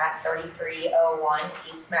located at 3301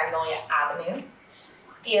 East Magnolia Avenue.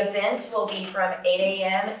 The event will be from 8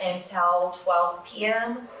 a.m. until 12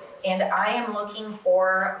 p.m. and I am looking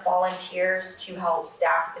for volunteers to help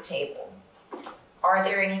staff the table. Are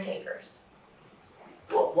there any takers?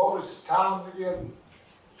 What was the time again?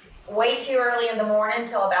 Way too early in the morning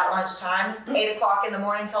till about lunchtime, 8 o'clock in the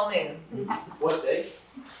morning till noon. What day?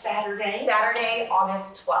 Saturday. Saturday,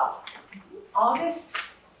 August 12th. August?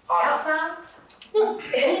 Outside?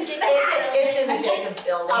 It's in the Jacobs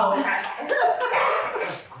Building. Oh, okay.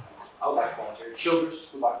 I would like to volunteer.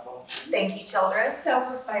 Childress would like to volunteer. Thank you, Childress.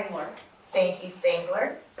 Self Spangler. Thank you,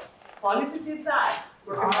 Spangler. As long as it's inside.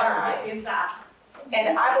 We're confirmed it's inside.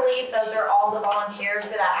 And I believe those are all the volunteers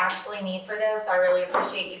that I actually need for this. I really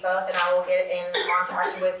appreciate you both, and I will get in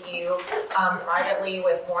contact with you privately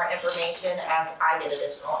with more information as I get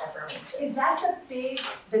additional information. Is that the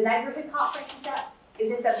neighborhood conference?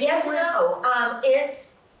 Is it the big Yes one? and no.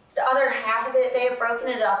 It's the other half of it. They have broken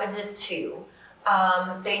it up into 2.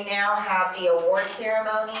 They now have the award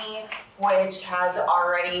ceremony, which has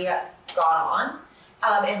already gone on.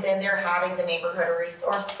 And then they're having the neighborhood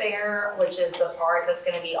resource fair, which is the part that's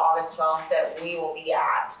going to be August 12th that we will be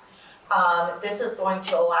at. This is going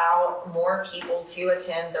to allow more people to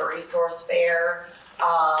attend the resource fair.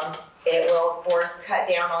 It will, of course, cut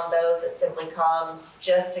down on those that simply come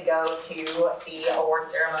just to go to the award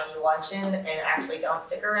ceremony luncheon and actually don't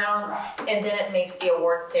stick around. And then it makes the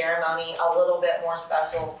award ceremony a little bit more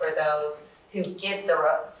special for those who get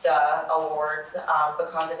the awards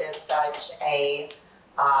because it is such a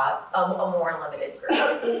more limited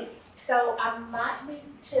group. So I might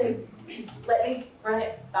need to, let me run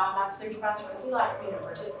it by my supervisor, if you like me to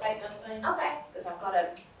participate in this thing. Okay. Because I've got to,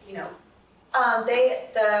 you know.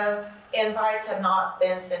 The invites have not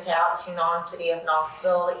been sent out to non-city of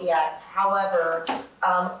Knoxville yet. However,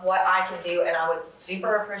 what I can do, and I would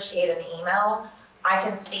super appreciate an email, I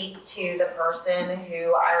can speak to the person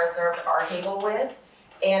who I reserved our table with.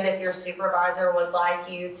 And if your supervisor would like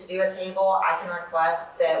you to do a table, I can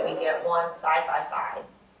request that we get one side by side.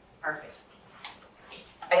 Perfect.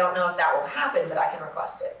 I don't know if that will happen, but I can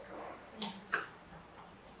request it.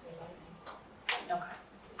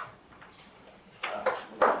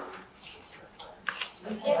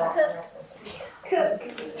 Yes, Cook.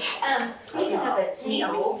 Speaking of a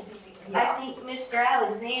table, I think Mr.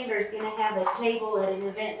 Alexander's gonna have a table at an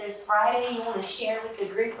event this Friday. You wanna share with the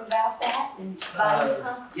group about that and buy them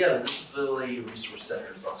some? Yeah, the Disability Resource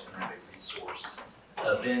Center is also gonna have a resource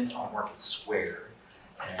event on Market Square.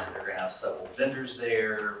 And they're gonna have several vendors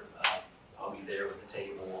there. I'll be there with the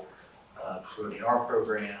table, promoting our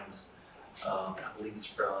programs. I believe it's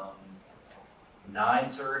from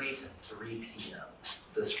 9:30 to 3 p.m.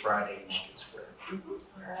 this Friday in Market Square.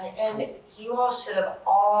 Alright, and you all should have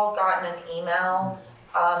all gotten an email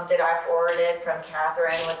that I forwarded from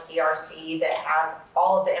Catherine with DRC that has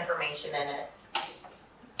all of the information in it.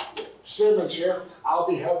 Simmons here, I'll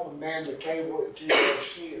be helping man the table at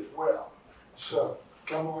DRC as well, so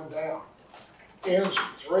come on down. Ends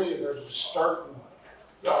at 3, there's a certain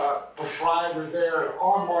proprietor there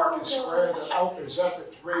on Market Square that opens up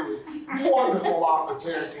at 3 with wonderful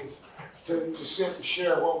opportunities to sit and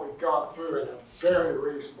share what we've gone through at a very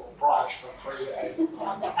reasonable price from 3 to 8.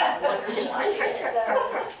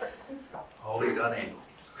 Always got angle.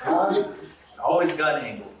 Always got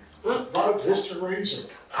angle. But just a reason.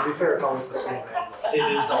 To be fair, it's always the same angle. It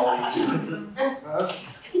is always.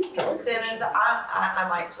 Simmons, I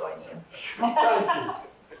might join you. Thank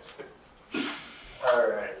you. All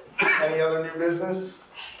right. Any other new business?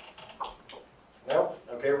 Nope.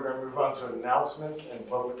 Okay, we're gonna move on to announcements and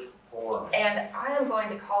public forum. And I am going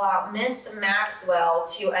to call out Miss Maxwell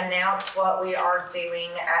to announce what we are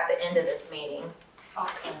doing at the end of this meeting.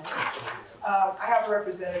 Okay. I have a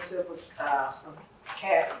representative with, from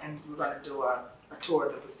CAT, and we're gonna do a tour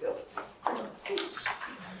of the facility.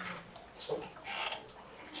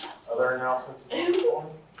 Other announcements?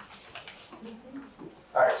 All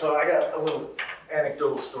right, so I got a little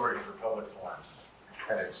anecdotal story for public forum,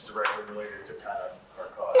 and it's directly related to kind of our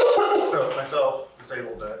cause. So myself,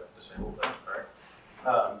 disabled vet,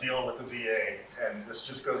 right? Dealing with the VA, and this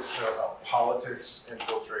just goes to show how politics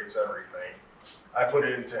infiltrates everything. I put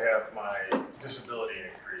in to have my disability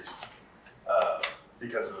increased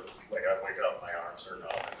because of, like, I wake up, my arms are numb,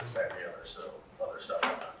 and this, that, and the other, so other stuff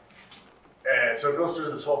going on. And so it goes through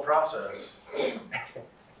this whole process. You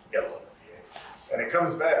gotta love the VA. And it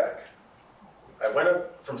comes back. I went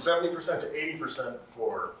up from 70% to 80%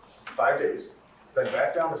 for 5 days, then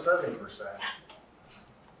back down to 70%.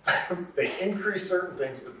 They increased certain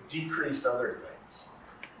things, but decreased other things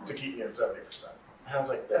to keep me at 70%. And I was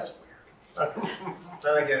like, that's weird. Okay.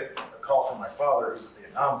 Then I get a call from my father, who's a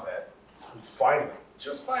Vietnam vet, who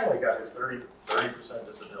just finally got his 30%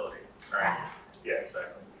 disability, right? Yeah,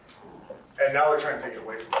 exactly. And now they're trying to take it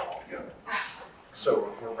away from them altogether.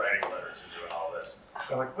 So we're writing letters and doing all this.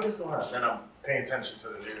 I'm like, what is going on? Then I'm paying attention to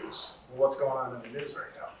the news. Well, what's going on in the news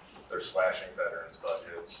right now? They're slashing veterans'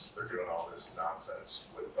 budgets. They're doing all this nonsense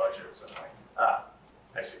with budgets. And like,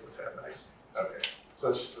 I see what's happening. Okay. So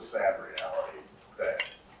it's just a sad reality that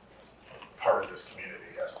part of this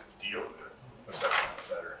community has to deal with, especially on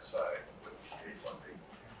the veteran side with VA funding.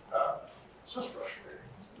 It's just frustrating.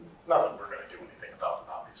 Nothing we're going to do anything about,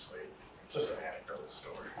 obviously. Just an anecdotal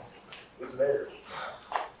story. It's there.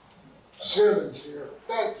 Simmons here,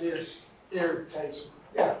 that just irritates me.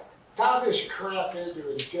 Yeah, tie this crap into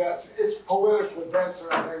his guts. It's political events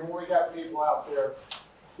and everything. When we got people out there,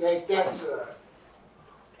 that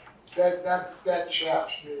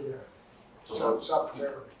chaps me there. So it's up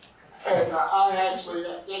there. And I just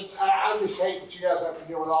hate that you guys have to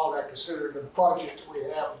deal with all that, considering the budget that we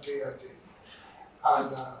have in TOD.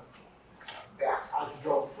 And yeah, I could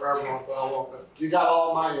go forever on that, but you got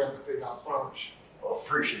all my empathy, I promise you. Well,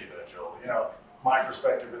 appreciate that, Joel. You know, my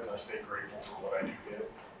perspective is I stay grateful for what I do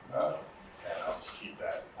get, and I'll just keep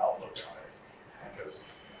that outlook on it, because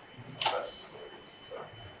that's just the way it is. So,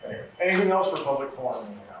 anyway, anything else for public forum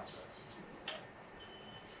and announcements?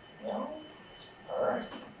 No? All right.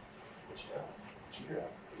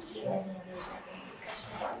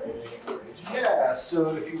 Yeah,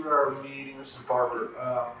 so if you were at our meeting, this is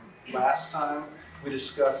Barbara. Last time we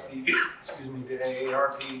discussed the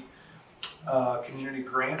AARP community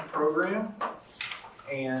grant program,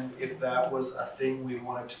 and if that was a thing we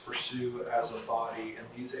wanted to pursue as a body. And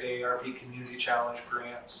these AARP Community Challenge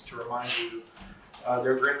grants, to remind you,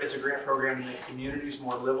 it's a grant program to make communities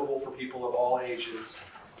more livable for people of all ages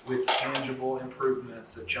with tangible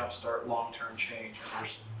improvements that jumpstart long-term change.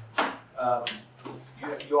 And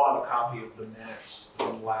there's, you all have a copy of the minutes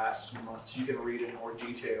from last month, so you can read in more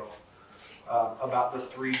detail about the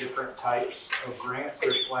 3 different types of grants.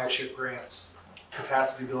 There's flagship grants,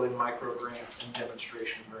 capacity building micro grants, and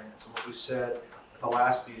demonstration grants. And what we said at the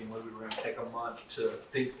last meeting was we were going to take a month to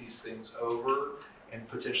think these things over and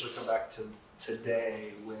potentially come back to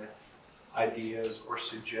today with ideas or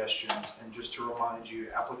suggestions. And just to remind you,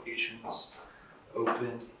 applications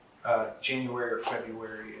open January or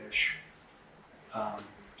February-ish.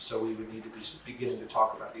 So we would need to be beginning to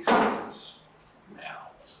talk about these things now.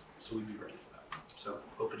 So we'd be ready for that. So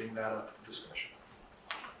opening that up for discussion.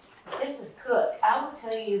 This is Cook. I will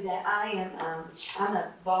tell you that I'm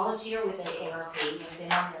a volunteer with AARP. I've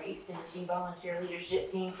been on their East Tennessee volunteer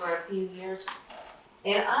leadership team for a few years.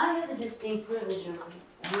 And I had the distinct privilege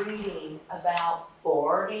of reading about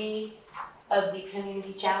 40 of the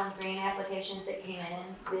community challenge grant applications that came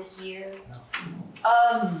in this year.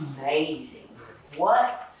 Amazing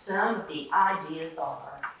what some of the ideas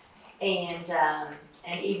are, and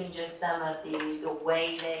even just some of the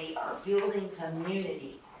way they are building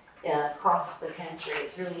community across the country.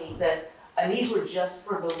 It's really and these were just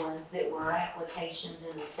for the ones that were applications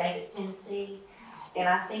in the state of Tennessee. And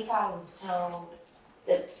I think I was told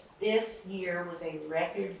that this year was a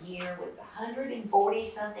record year with 140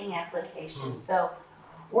 something applications. So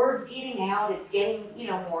word's getting out, it's getting,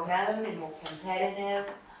 more known and more competitive.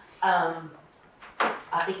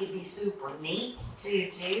 I think it'd be super neat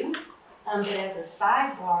to do. But as a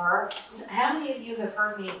sidebar, how many of you have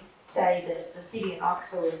heard me say that the city of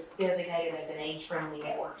Knoxville is designated as an age-friendly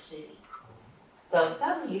network city? So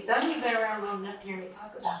some of you have been around long enough to hear me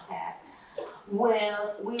talk about that.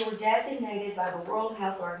 Well, we were designated by the World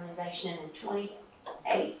Health Organization in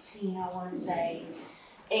 2018, I want to say.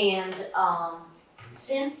 And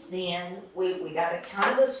since then, we got a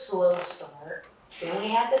kind of a slow start. Then we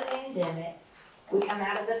had the pandemic. We come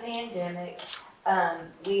out of the pandemic.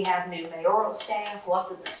 We have new mayoral staff.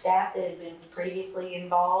 Lots of the staff that had been previously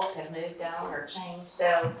involved have moved on or changed.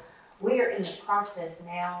 So we are in the process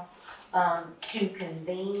now to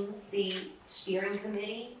convene the steering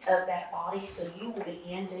committee of that body. So you will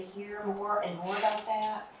begin to hear more and more about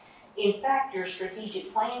that. In fact, your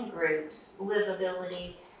strategic plan groups,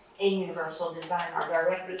 livability and universal design, are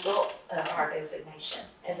direct results of our designation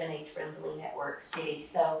as an age-friendly network city.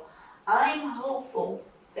 So I'm hopeful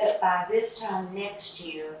that by this time next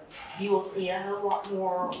year, you will see a whole lot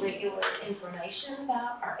more regular information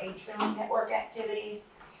about our age-friendly network activities.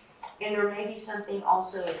 And there may be something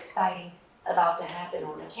also exciting about to happen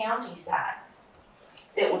on the county side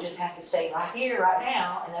that will just have to stay right here, right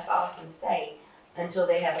now, and that's all I can say until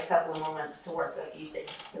they have a couple of more months to work a few things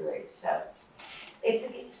through. So it's a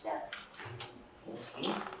good stuff.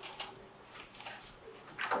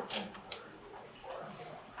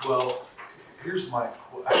 Well, here's my,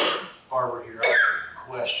 Barbara here, I have a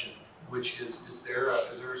question, which is there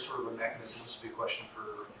sort of a mechanism, this would be a question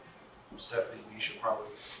for Stephanie, Misha probably,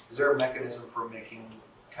 is there a mechanism for making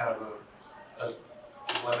kind of a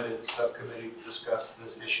limited subcommittee to discuss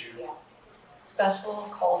this issue? Yes. Special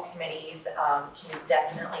call committees can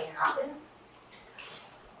definitely happen.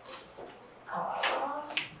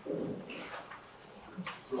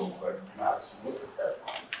 Real quick, Madison, what's the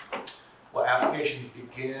deadline? Well, applications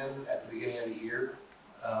begin at the beginning of the year.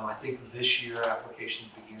 I think this year applications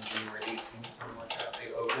begin January 18th, something like that.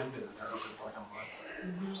 They opened and they're open for like a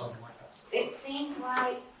month, something like that. It seems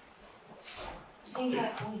like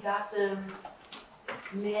we got them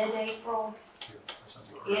mid-April,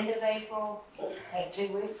 end of April, had 2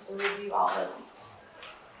 weeks to review all of them.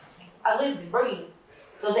 I lived and breathed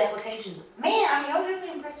those applications. Man, I was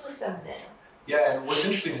really impressed with some of them. Yeah, and what's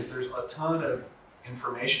interesting is there's a ton of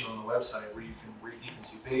information on the website where you can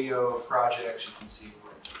see video of projects, you can see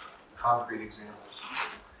concrete examples.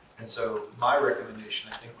 And so my recommendation,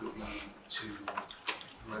 I think, would be to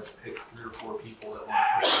let's pick 3 or 4 people that want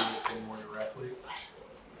to pursue this thing more directly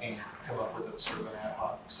and come up with a sort of an ad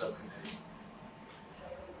hoc subcommittee.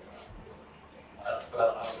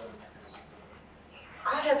 But I don't know the mechanism.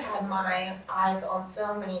 I have had my eyes on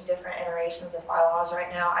so many different iterations of bylaws right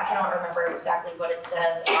now. I cannot remember exactly what it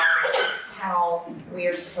says on how we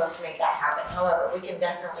are supposed to make that happen. However, we can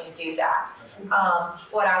definitely do that.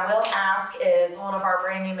 What I will ask is one of our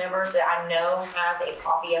brand new members that I know has a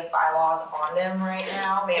copy of bylaws on them right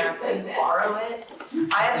now. May I please borrow it?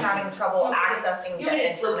 I am having trouble accessing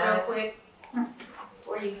the internet. quick?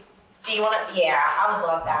 Where you? Do you want to? Yeah, I would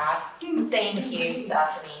love that. Thank you,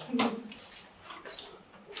 Stephanie.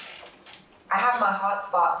 I have my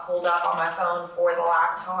hotspot pulled up on my phone for the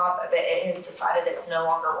laptop, but it has decided it's no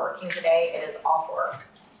longer working today. It is off work.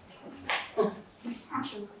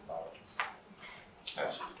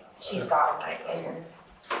 She's got it right here.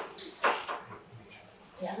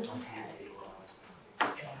 Yes.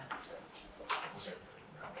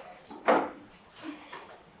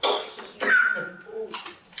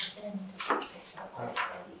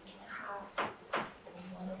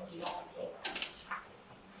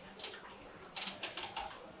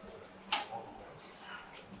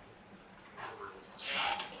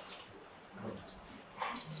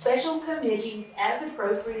 Special committees, as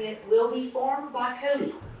appropriate, will be formed by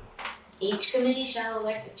Codi. Each committee shall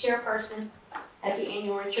elect a chairperson at the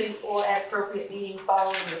annual retreat or at appropriate meeting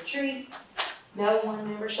following the retreat. No one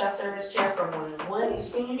member shall serve as chair for more than one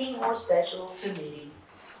standing or special committee.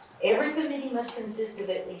 Every committee must consist of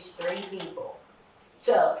at least 3 people.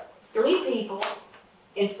 So, 3 people,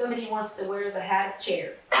 and somebody wants to wear the hat of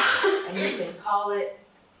chair. And you can call it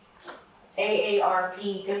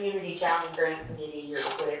AARP Community Challenge Grant Committee or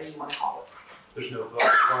whatever you want to call it. There's no vote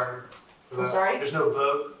required for that? I'm sorry? There's no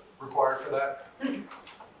vote required for that?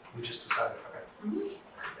 We just decided, okay.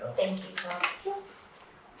 Thank you, Tom.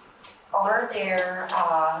 Are there,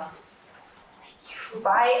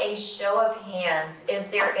 by a show of hands, is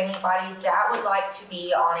there anybody that would like to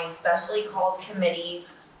be on a specially called committee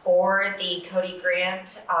for the Codi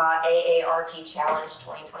Grant AARP Challenge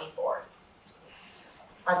 2024?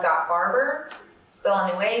 I've got Barber,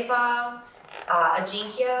 Villanueva,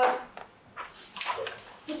 Ajinkia,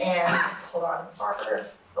 and, hold on, Barber,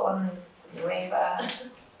 Villanueva,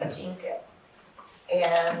 Ajinkia,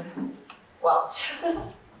 and Welch.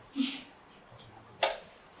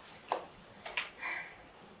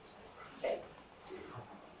 Okay.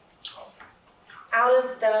 Out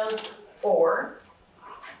of those 4,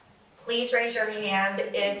 please raise your hand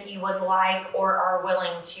if you would like or are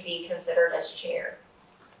willing to be considered as chair.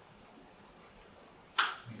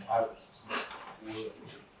 I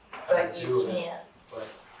But you do it, can't. but,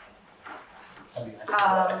 I mean,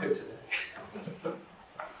 I could today.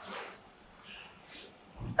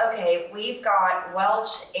 Okay, we've got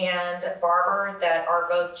Welch and Barber that are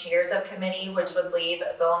both chairs of committee, which would leave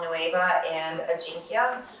Villanueva and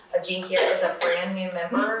Ajinkia. Ajinkia is a brand new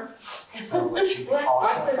member. Sounds like she'd be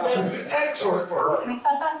awesome. Excellent work.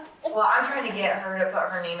 Well, I'm trying to get her to put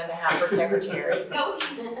her name in the hat for secretary. You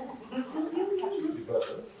both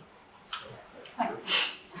of us.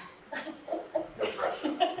 No pressure.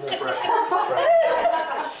 No pressure.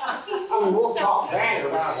 I mean, we'll talk bad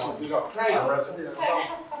about you, you know. I'm resting.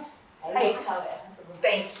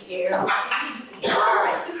 Thank you. All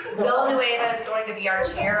right, Villanueva is going to be our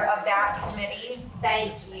chair of that committee.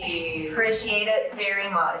 Thank you. Appreciate it very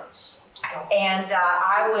much. And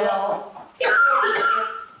I will, it will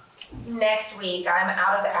be next week. I'm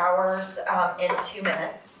out of hours in 2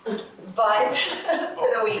 minutes, but for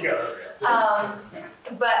the week.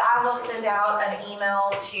 But I will send out an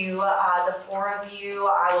email to the 4 of you.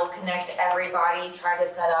 I will connect everybody, try to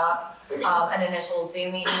set up an initial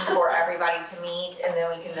Zoom meeting for everybody to meet, and then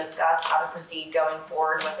we can discuss how to proceed going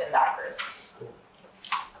forward within that group.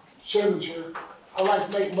 Simmons here. I'd like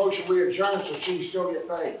to make a motion we adjourn so she still get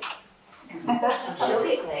paid. She'll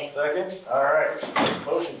get paid. Second? All right.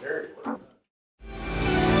 Motion carried.